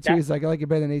that shit too. He's like, I like it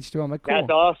better than H2O. I'm like, cool. That's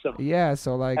awesome. Yeah,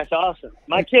 so like, that's awesome.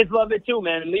 My kids love it too,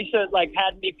 man. Lisa like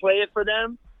had me play it for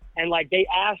them, and like they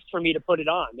asked for me to put it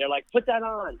on. They're like, put that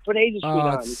on, put Hazen Street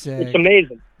on. It's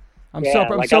amazing. I'm so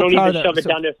proud of it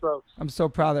down their throats. I'm so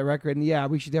proud of that record, and yeah,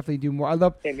 we should definitely do more. I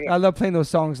love playing those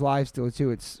songs live still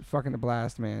too. It's fucking a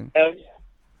blast, man.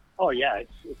 Oh yeah,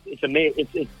 it's amazing.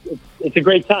 It's a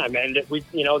great time, man. We,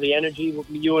 you know, the energy,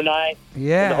 you and I, and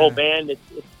the whole band.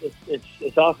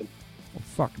 It's awesome. Well,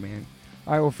 fuck, man.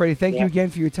 All right, well, Freddie, thank you again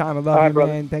for your time. I love you,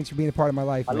 brother. Man. Thanks for being a part of my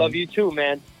life. I love you too,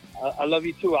 man. I love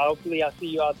you too. Hopefully, I'll see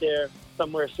you out there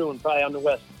somewhere soon, probably on the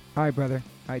west. All right, brother.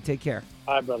 All right, take care.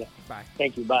 All right, brother. Bye.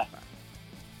 Thank you. Bye.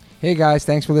 Hey guys,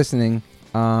 thanks for listening.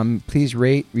 Please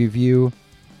rate, review,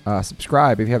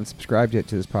 subscribe. If you haven't subscribed yet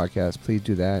to this podcast, please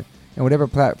do that. And whatever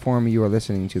platform you are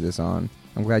listening to this on,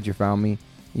 I'm glad you found me.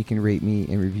 You can rate me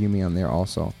and review me on there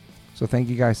also. So thank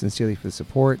you guys sincerely for the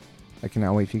support. I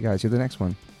cannot wait for you guys to the next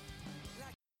one.